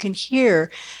it, but you can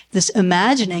hear this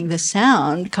imagining the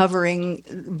sound covering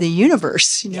the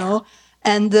universe,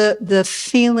 and the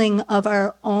feeling of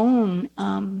our own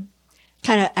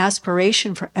kind of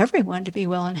aspiration for everyone to be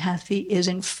well and healthy is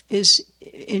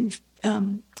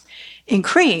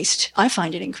increased. I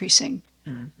find it increasing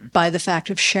by the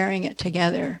fact of sharing it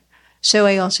together. So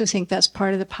I also think that's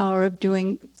part of the power of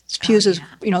doing those it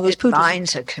pujas.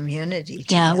 binds a community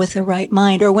together. Yeah, with the right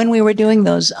mind. Or when we were doing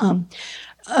those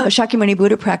Shakyamuni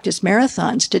Buddha practice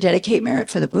marathons to dedicate merit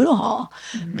for the Buddha Hall,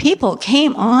 people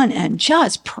came on and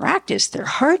just practiced their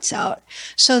hearts out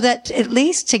so that at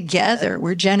least together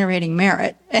we're generating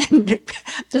merit. And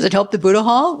does it help the Buddha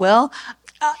Hall? Well,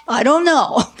 I don't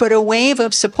know, but a wave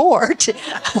of support.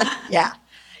 Yeah.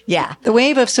 Yeah. The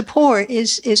wave of support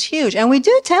is huge. And we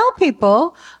do tell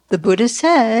people, the Buddha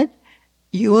said,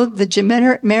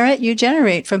 the merit you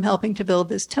generate from helping to build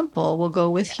this temple will go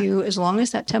with you as long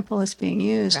as that temple is being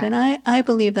used. Right. And I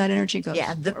believe that energy goes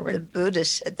forward. The Buddha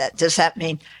said that. Does that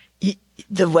mean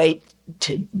the way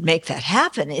to make that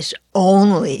happen is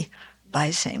only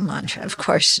by saying mantra? Of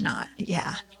course not.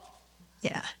 Yeah.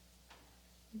 Yeah.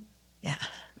 Yeah.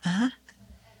 Uh-huh.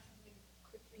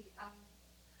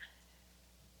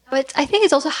 But I think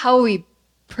it's also how we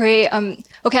pray.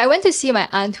 I went to see my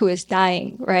aunt who is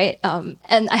dying, right?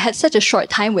 And I had such a short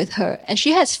time with her, and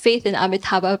she has faith in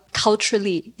Amitabha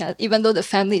culturally, even though the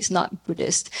family is not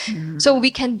Buddhist. So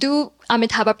we can do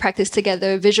Amitabha practice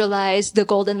together, visualize the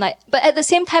golden light. But at the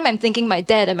same time, I'm thinking my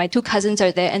dad and my two cousins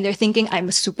are there, and they're thinking I'm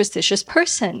a superstitious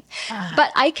person.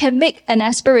 But I can make an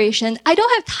aspiration. I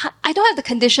don't have the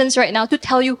conditions right now to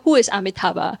tell you who is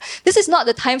Amitabha. This is not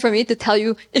the time for me to tell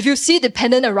you, if you see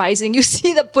dependent arising, you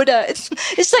see the Buddha.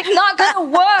 It's like not gonna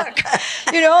work,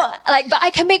 but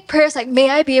I can make prayers like, may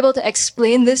I be able to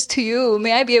explain this to you?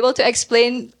 May I be able to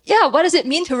explain, what does it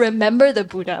mean to remember the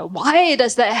Buddha? Why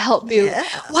does that help you? Yeah.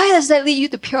 Why does that lead you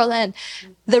to Pure Land?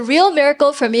 The real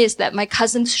miracle for me is that my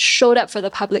cousins showed up for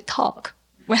the public talk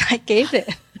when I gave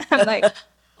it. I'm like,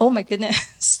 oh my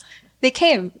goodness. They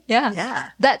came.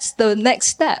 Yeah. That's the next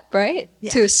step, right?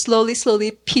 Yeah. To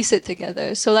slowly piece it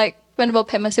together. So like Venerable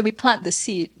Pema said, we plant the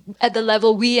seed at the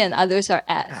level we and others are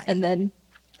at. Right. And then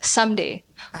someday.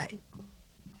 Right.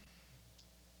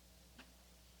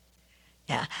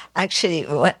 Yeah. Actually,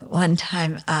 one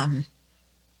time, I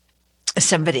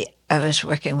was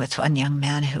working with one young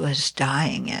man who was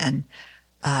dying, and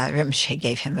Rinpoche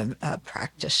gave him a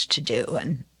practice to do.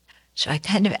 And so I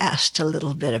kind of asked a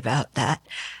little bit about that.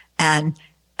 And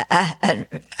I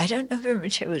don't know if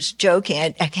Rinpoche was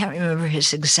joking. I can't remember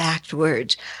his exact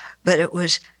words, but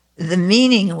the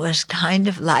meaning was kind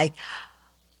of like,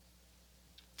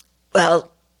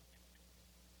 well,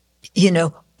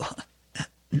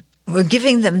 we're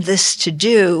giving them this to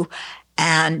do,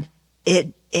 and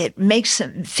it makes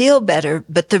them feel better.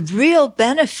 But the real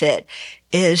benefit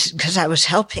is, because I was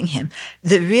helping him,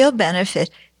 the real benefit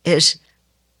is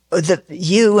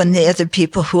you and the other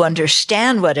people who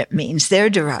understand what it means. They're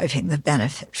deriving the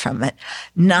benefit from it,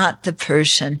 not the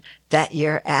person that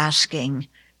you're asking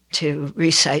to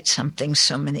recite something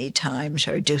so many times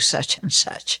or do such and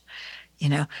such, you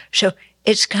know. So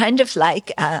it's kind of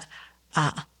like a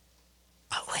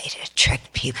way to trick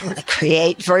people to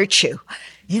create virtue,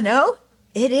 you know.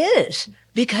 It is,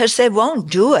 because they won't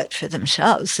do it for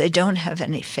themselves. They don't have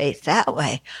any faith that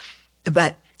way.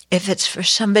 But if it's for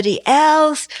somebody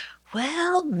else,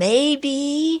 well,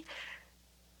 maybe.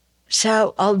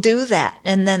 So I'll do that.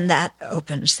 And then that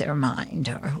opens their mind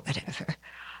or whatever.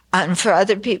 And for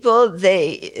other people,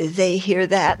 they hear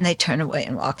that and they turn away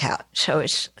and walk out. So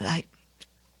it's like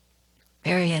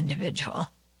very individual.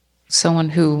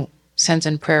 Someone who sends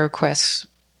in prayer requests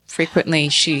frequently,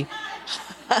 she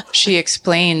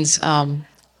explains,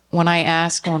 when I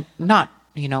ask, well, not,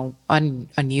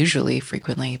 unusually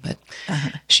frequently, but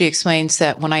she explains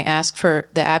that when I ask for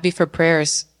the Abbey for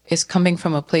prayers, is coming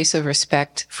from a place of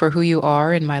respect for who you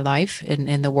are in my life and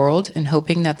in the world, and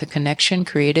hoping that the connection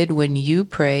created when you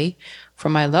pray for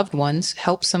my loved ones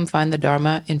helps them find the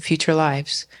Dharma in future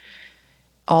lives.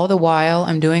 All the while,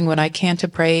 I'm doing what I can to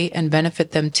pray and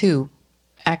benefit them too,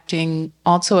 acting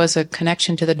also as a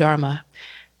connection to the Dharma.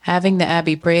 Having the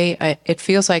Abbey pray, it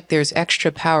feels like there's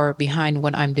extra power behind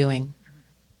what I'm doing.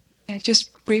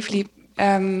 Just briefly,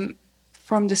 from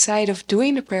the side of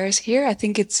doing the prayers here, I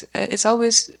think it's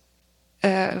always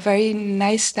a very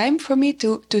nice time for me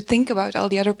to think about all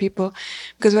the other people,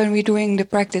 because when we're doing the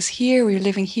practice here, we're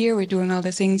living here, we're doing all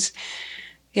the things,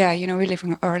 we're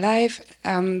living our life,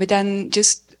 but then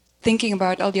just thinking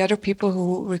about all the other people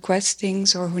who request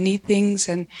things or who need things,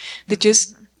 and that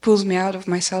just pulls me out of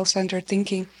my self-centered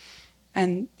thinking.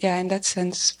 And in that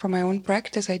sense, for my own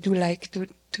practice, I do like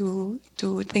to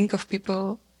think of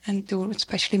people and to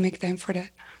especially make time for that.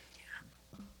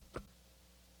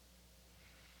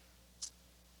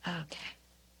 Okay.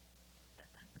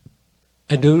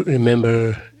 I do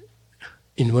remember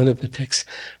in one of the texts,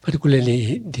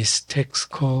 particularly this text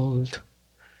called,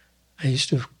 I used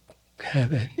to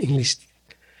have an English,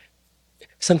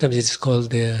 sometimes it's called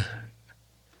the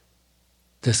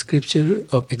Scripture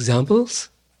of Examples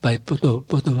by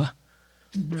Potova,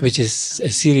 which is a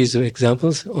series of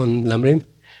examples on Lamrim.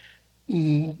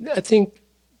 I think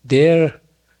a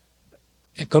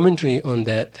commentary on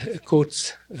that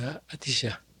quotes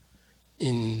Atisha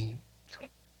in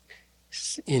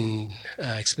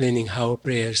explaining how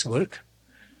prayers work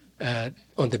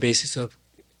on the basis of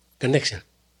connection.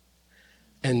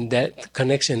 And that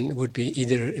connection would be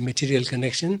either a material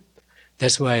connection.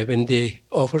 That's why when they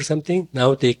offer something,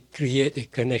 now they create a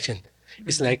connection.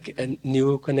 It's like a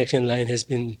new connection line has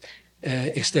been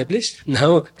established.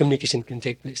 Now communication can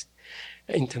take place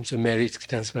in terms of marriage,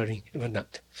 transferring, and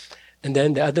whatnot. And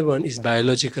then the other one is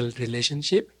biological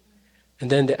relationship. And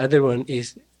then the other one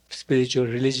is spiritual,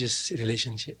 religious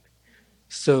relationship.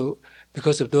 So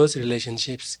because of those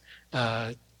relationships,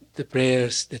 the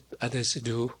prayers that others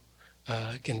do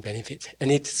can benefit.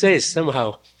 And it says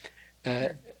somehow,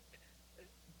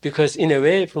 because in a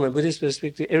way, from a Buddhist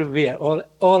perspective, we are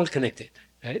all connected,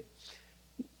 right?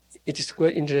 It is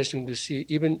quite interesting to see,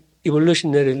 even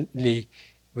evolutionarily,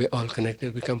 we're all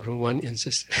connected. We come from one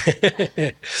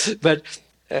ancestor. But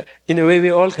in a way,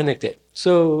 we're all connected.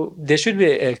 So there should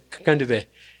be a kind of a,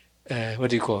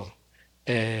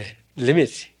 a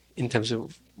limit in terms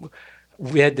of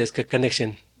where there's a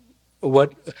connection,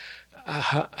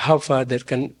 how far that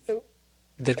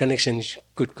connection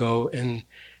could go and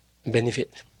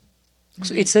benefit.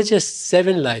 So it's such as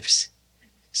 7 lives,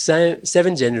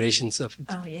 7 generations of,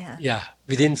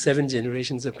 within 7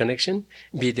 generations of connection,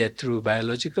 be that through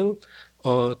biological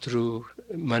or through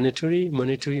monetary,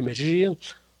 material,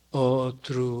 or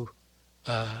through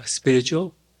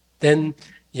spiritual, then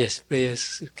yes,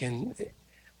 prayers can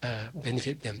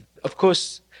benefit them. Of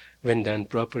course, when done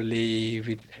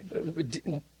properly,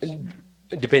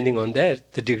 depending on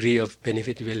that, the degree of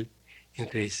benefit will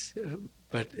increase.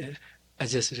 But I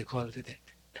just recall to that.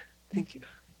 Thank you.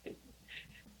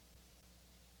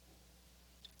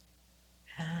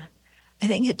 I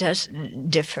think it does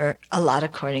differ a lot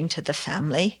according to the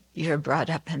family you're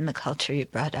brought up in, the culture you're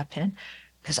brought up in.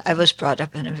 Because I was brought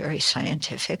up in a very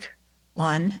scientific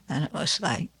one, and it was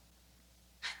like,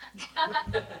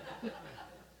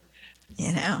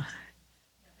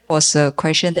 Was a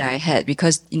question that I had,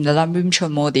 because in the Lamrim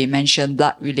Chomo they mentioned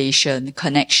blood relation,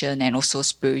 connection, and also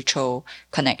spiritual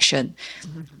connection.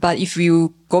 But if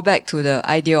you go back to the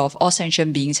idea of all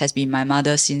sentient beings has been my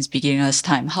mother since beginner's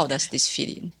time, how does this fit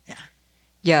in?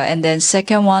 Yeah, and then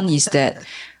second one is that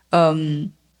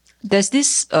there's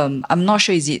this, I'm not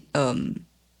sure is it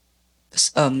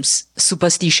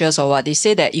superstitious or what. They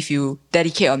say that if you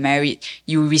dedicate a merit,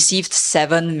 you received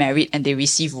 7 merit and they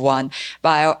receive 1.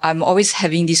 But I'm always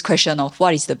having this question of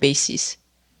what is the basis?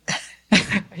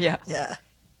 Yeah. Yeah.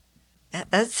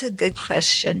 That's a good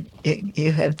question.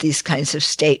 You have these kinds of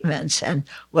statements, and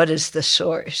what is the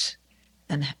source?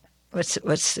 And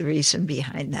what's the reason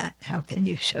behind that? How can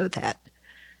you show that?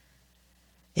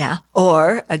 Yeah.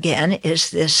 Or again,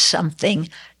 is this something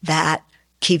that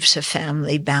keeps a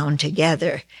family bound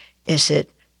together? Is it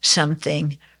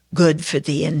something good for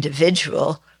the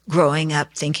individual growing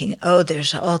up thinking, oh,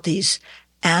 there's all these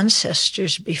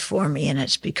ancestors before me, and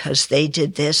it's because they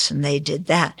did this and they did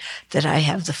that I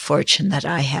have the fortune that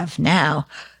I have now.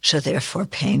 So therefore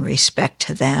paying respect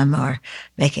to them or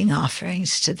making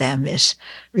offerings to them is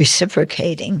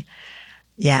reciprocating.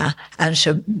 Yeah. And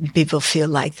so people feel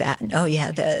like that. Oh yeah,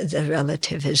 the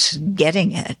relative is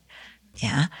getting it.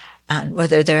 Yeah. And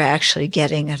whether they're actually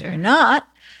getting it or not,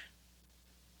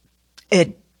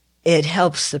 it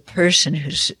helps the person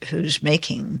who's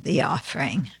making the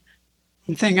offering.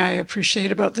 One thing I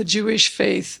appreciate about the Jewish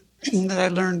faith that I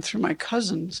learned through my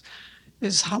cousins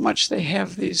is how much they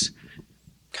have these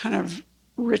kind of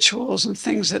rituals and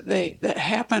things that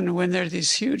happen when there are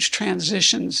these huge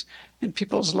transitions in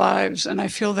people's lives. And I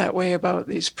feel that way about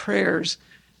these prayers.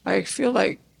 I feel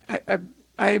like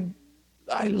I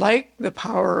like the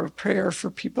power of prayer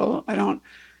for people. I don't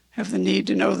have the need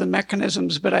to know the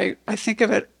mechanisms, but I think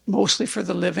of it mostly for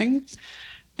the living.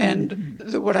 And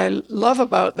what I love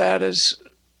about that is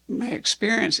my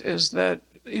experience is that,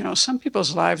 some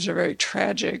people's lives are very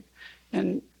tragic.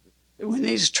 And when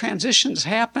these transitions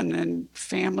happen in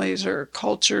families or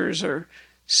cultures or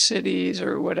cities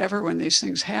or whatever, when these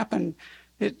things happen,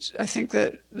 I think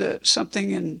that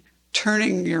something in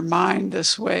turning your mind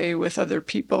this way with other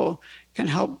people can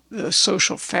help the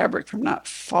social fabric from not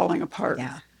falling apart.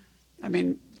 Yeah. I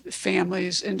mean,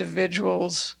 families,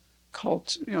 individuals,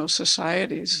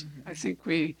 societies. I think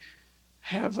we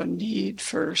have a need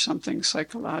for something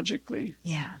psychologically.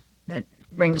 Yeah. That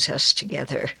brings us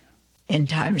together in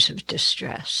times of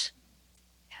distress.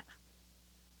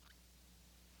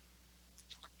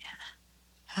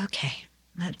 Yeah. Okay.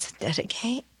 Let's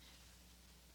dedicate.